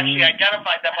 you actually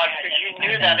identified that body because you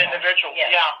knew that individual.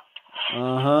 Yes.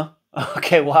 Yeah.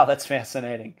 Okay, wow, that's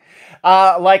fascinating.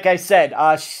 Like I said,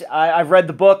 I've read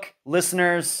the book,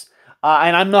 listeners,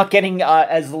 and I'm not getting,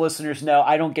 as the listeners know,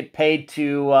 I don't get paid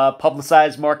to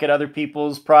publicize, market other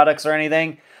people's products or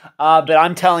anything. But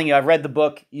I'm telling you, I've read the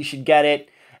book. You should get it.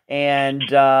 And,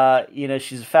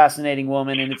 she's a fascinating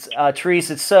woman. And it's Therese,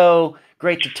 it's so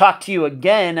great to talk to you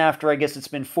again after, I guess it's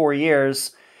been 4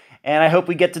 years. And I hope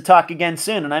we get to talk again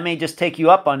soon. And I may just take you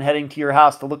up on heading to your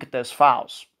house to look at those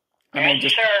files. Yes,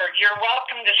 sir. You're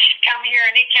welcome to come here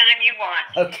anytime you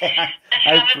want. Okay. Just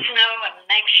let us know and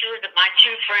make sure that my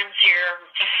two friends here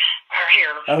are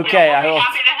here. Okay. We'll be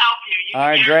happy to help you. All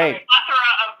right, great. A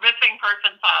plethora of missing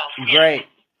person files. Great.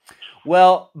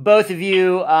 Well, both of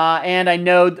you, and I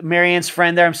know Mary Ann's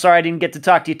friend there, I'm sorry I didn't get to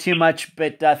talk to you too much,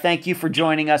 but thank you for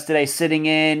joining us today, sitting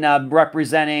in,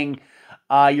 representing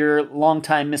your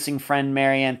longtime missing friend,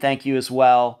 Mary Ann. Thank you as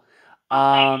well.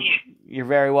 Thank you. You're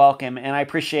very welcome, and I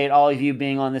appreciate all of you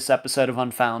being on this episode of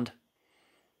Unfound.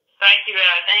 Thank you,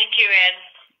 Ed. Thank you, Ed.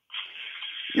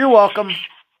 You're welcome.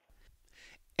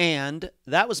 And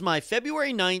that was my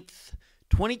February 9th,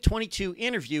 2022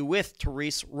 interview with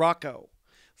Therese Rocco,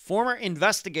 former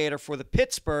investigator for the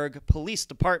Pittsburgh Police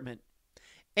Department,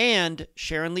 and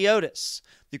Sharon Leotis,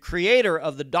 the creator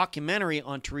of the documentary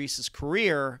on Therese's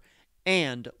career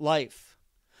and life.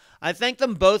 I thank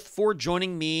them both for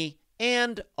joining me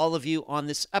and all of you on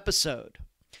this episode.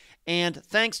 And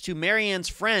thanks to Mary Ann's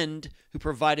friend who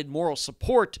provided moral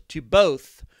support to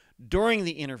both during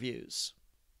the interviews.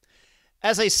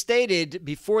 As I stated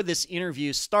before this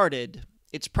interview started,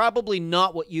 it's probably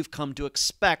not what you've come to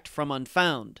expect from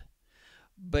Unfound.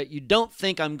 But you don't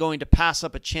think I'm going to pass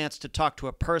up a chance to talk to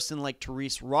a person like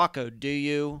Therese Rocco, do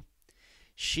you?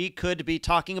 She could be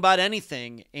talking about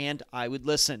anything, and I would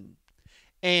listen.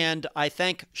 And I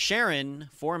thank Sharon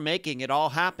for making it all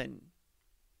happen.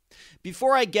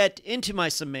 Before I get into my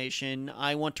summation,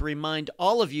 I want to remind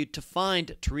all of you to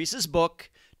find Therese's book,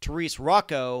 Therese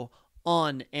Rocco,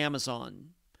 on Amazon.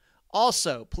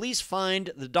 Also, please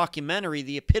find the documentary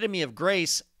The Epitome of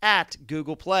Grace at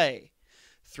Google Play.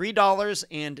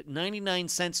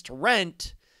 $3.99 to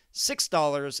rent,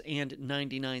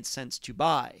 $6.99 to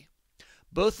buy.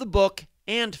 Both the book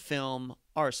and film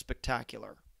are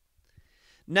spectacular.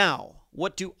 Now,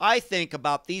 what do I think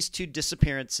about these two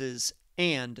disappearances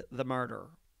and the murder?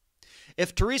 If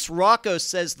Therese Rocco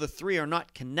says the three are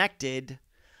not connected,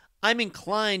 I'm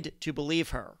inclined to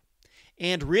believe her.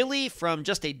 And really, from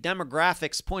just a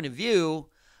demographics point of view,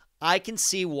 I can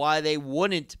see why they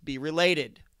wouldn't be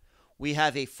related. We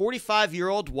have a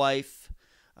 45-year-old wife,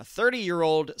 a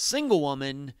 30-year-old single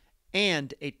woman,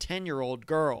 and a 10-year-old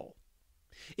girl.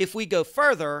 If we go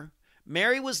further,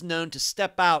 Mary was known to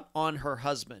step out on her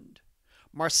husband.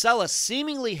 Marcella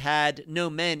seemingly had no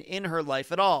men in her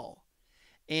life at all.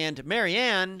 And Mary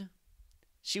Ann,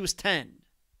 she was 10.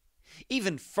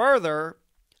 Even further,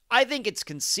 I think it's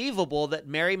conceivable that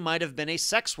Mary might have been a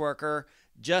sex worker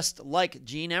just like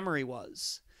Jean Emery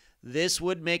was. This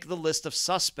would make the list of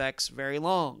suspects very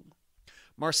long.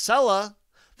 Marcella,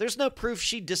 there's no proof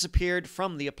she disappeared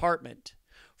from the apartment.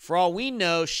 For all we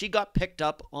know, she got picked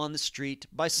up on the street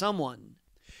by someone.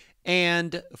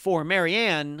 And for Mary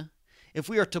Ann, if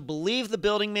we are to believe the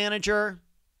building manager,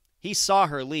 he saw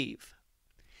her leave.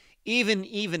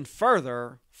 Even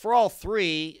further, for all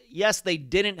three, yes, they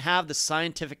didn't have the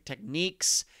scientific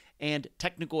techniques and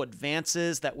technical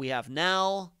advances that we have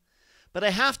now, but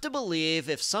I have to believe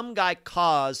if some guy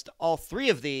caused all three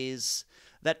of these,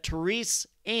 that Therese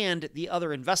and the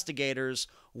other investigators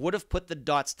would have put the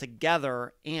dots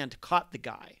together and caught the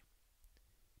guy.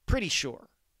 Pretty sure.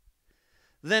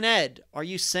 Then Ed, are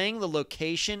you saying the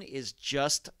location is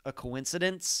just a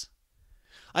coincidence?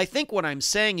 I think what I'm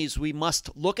saying is we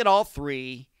must look at all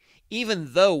three,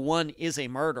 even though one is a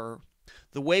murder,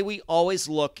 the way we always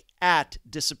look at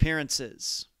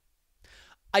disappearances.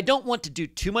 I don't want to do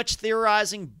too much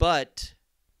theorizing, but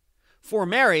for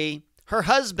Mary, her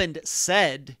husband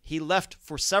said he left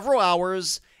for several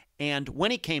hours, and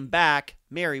when he came back,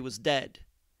 Mary was dead.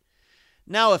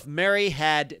 Now, if Mary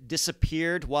had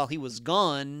disappeared while he was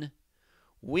gone,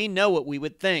 we know what we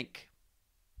would think.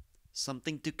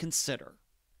 Something to consider.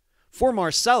 For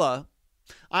Marcella,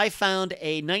 I found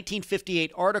a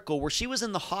 1958 article where she was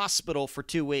in the hospital for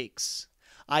 2 weeks.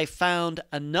 I found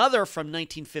another from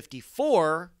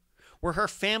 1954 where her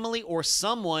family or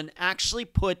someone actually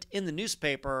put in the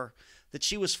newspaper that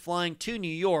she was flying to New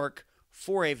York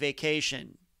for a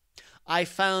vacation. I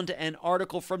found an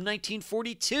article from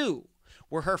 1942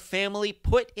 where her family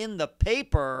put in the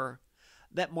paper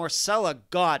that Marcella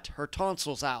got her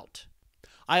tonsils out.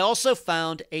 I also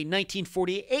found a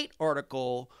 1948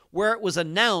 article where it was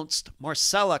announced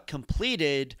Marcella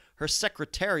completed her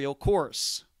secretarial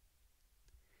course.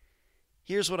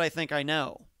 Here's what I think I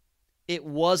know. It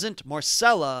wasn't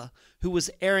Marcella who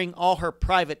was airing all her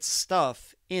private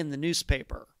stuff in the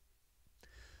newspaper.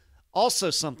 Also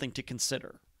something to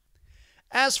consider.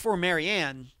 As for Mary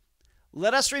Ann,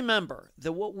 let us remember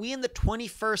that what we in the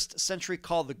 21st century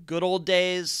call the good old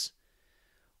days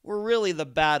were really the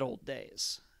bad old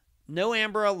days. No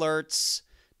Amber Alerts,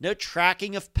 no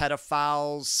tracking of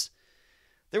pedophiles.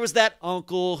 There was that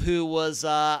uncle who was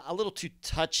a little too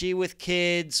touchy with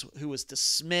kids, who was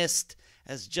dismissed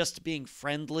as just being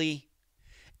friendly.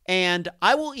 And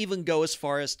I will even go as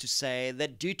far as to say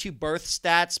that due to birth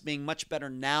stats being much better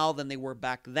now than they were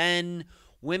back then,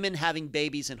 women having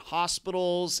babies in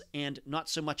hospitals and not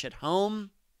so much at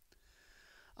home,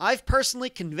 I've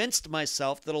personally convinced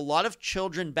myself that a lot of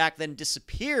children back then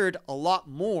disappeared a lot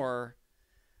more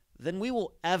than we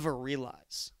will ever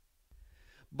realize.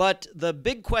 But the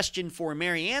big question for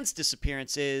Mary Ann's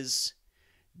disappearance is,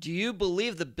 do you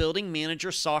believe the building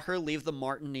manager saw her leave the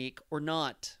Martinique or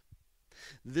not?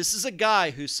 This is a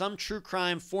guy who some true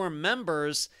crime forum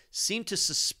members seem to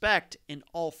suspect in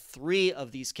all three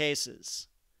of these cases.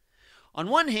 On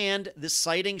one hand, this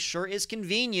sighting sure is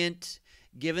convenient,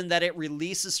 given that it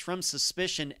releases from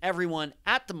suspicion everyone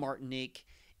at the Martinique,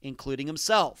 including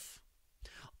himself.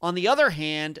 On the other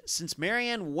hand, since Mary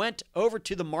Ann went over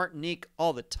to the Martinique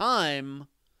all the time,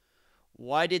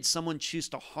 why did someone choose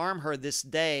to harm her this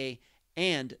day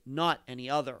and not any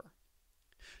other?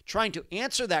 Trying to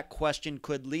answer that question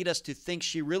could lead us to think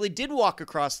she really did walk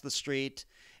across the street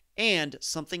and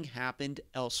something happened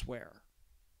elsewhere.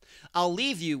 I'll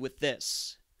leave you with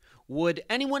this. Would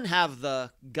anyone have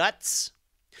the guts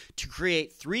to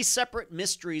create 3 separate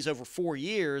mysteries over 4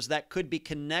 years that could be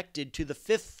connected to the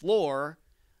 5th floor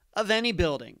of any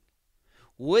building?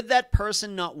 Would that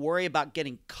person not worry about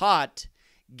getting caught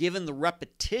given the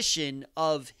repetition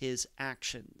of his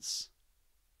actions?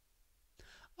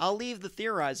 I'll leave the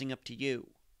theorizing up to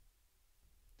you.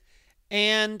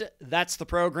 And that's the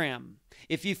program.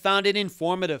 If you found it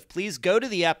informative, please go to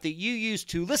the app that you use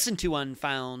to listen to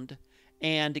Unfound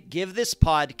and give this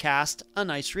podcast a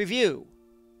nice review.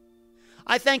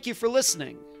 I thank you for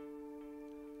listening.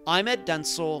 I'm Ed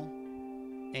Densel,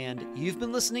 and you've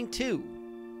been listening to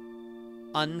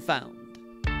Unfound.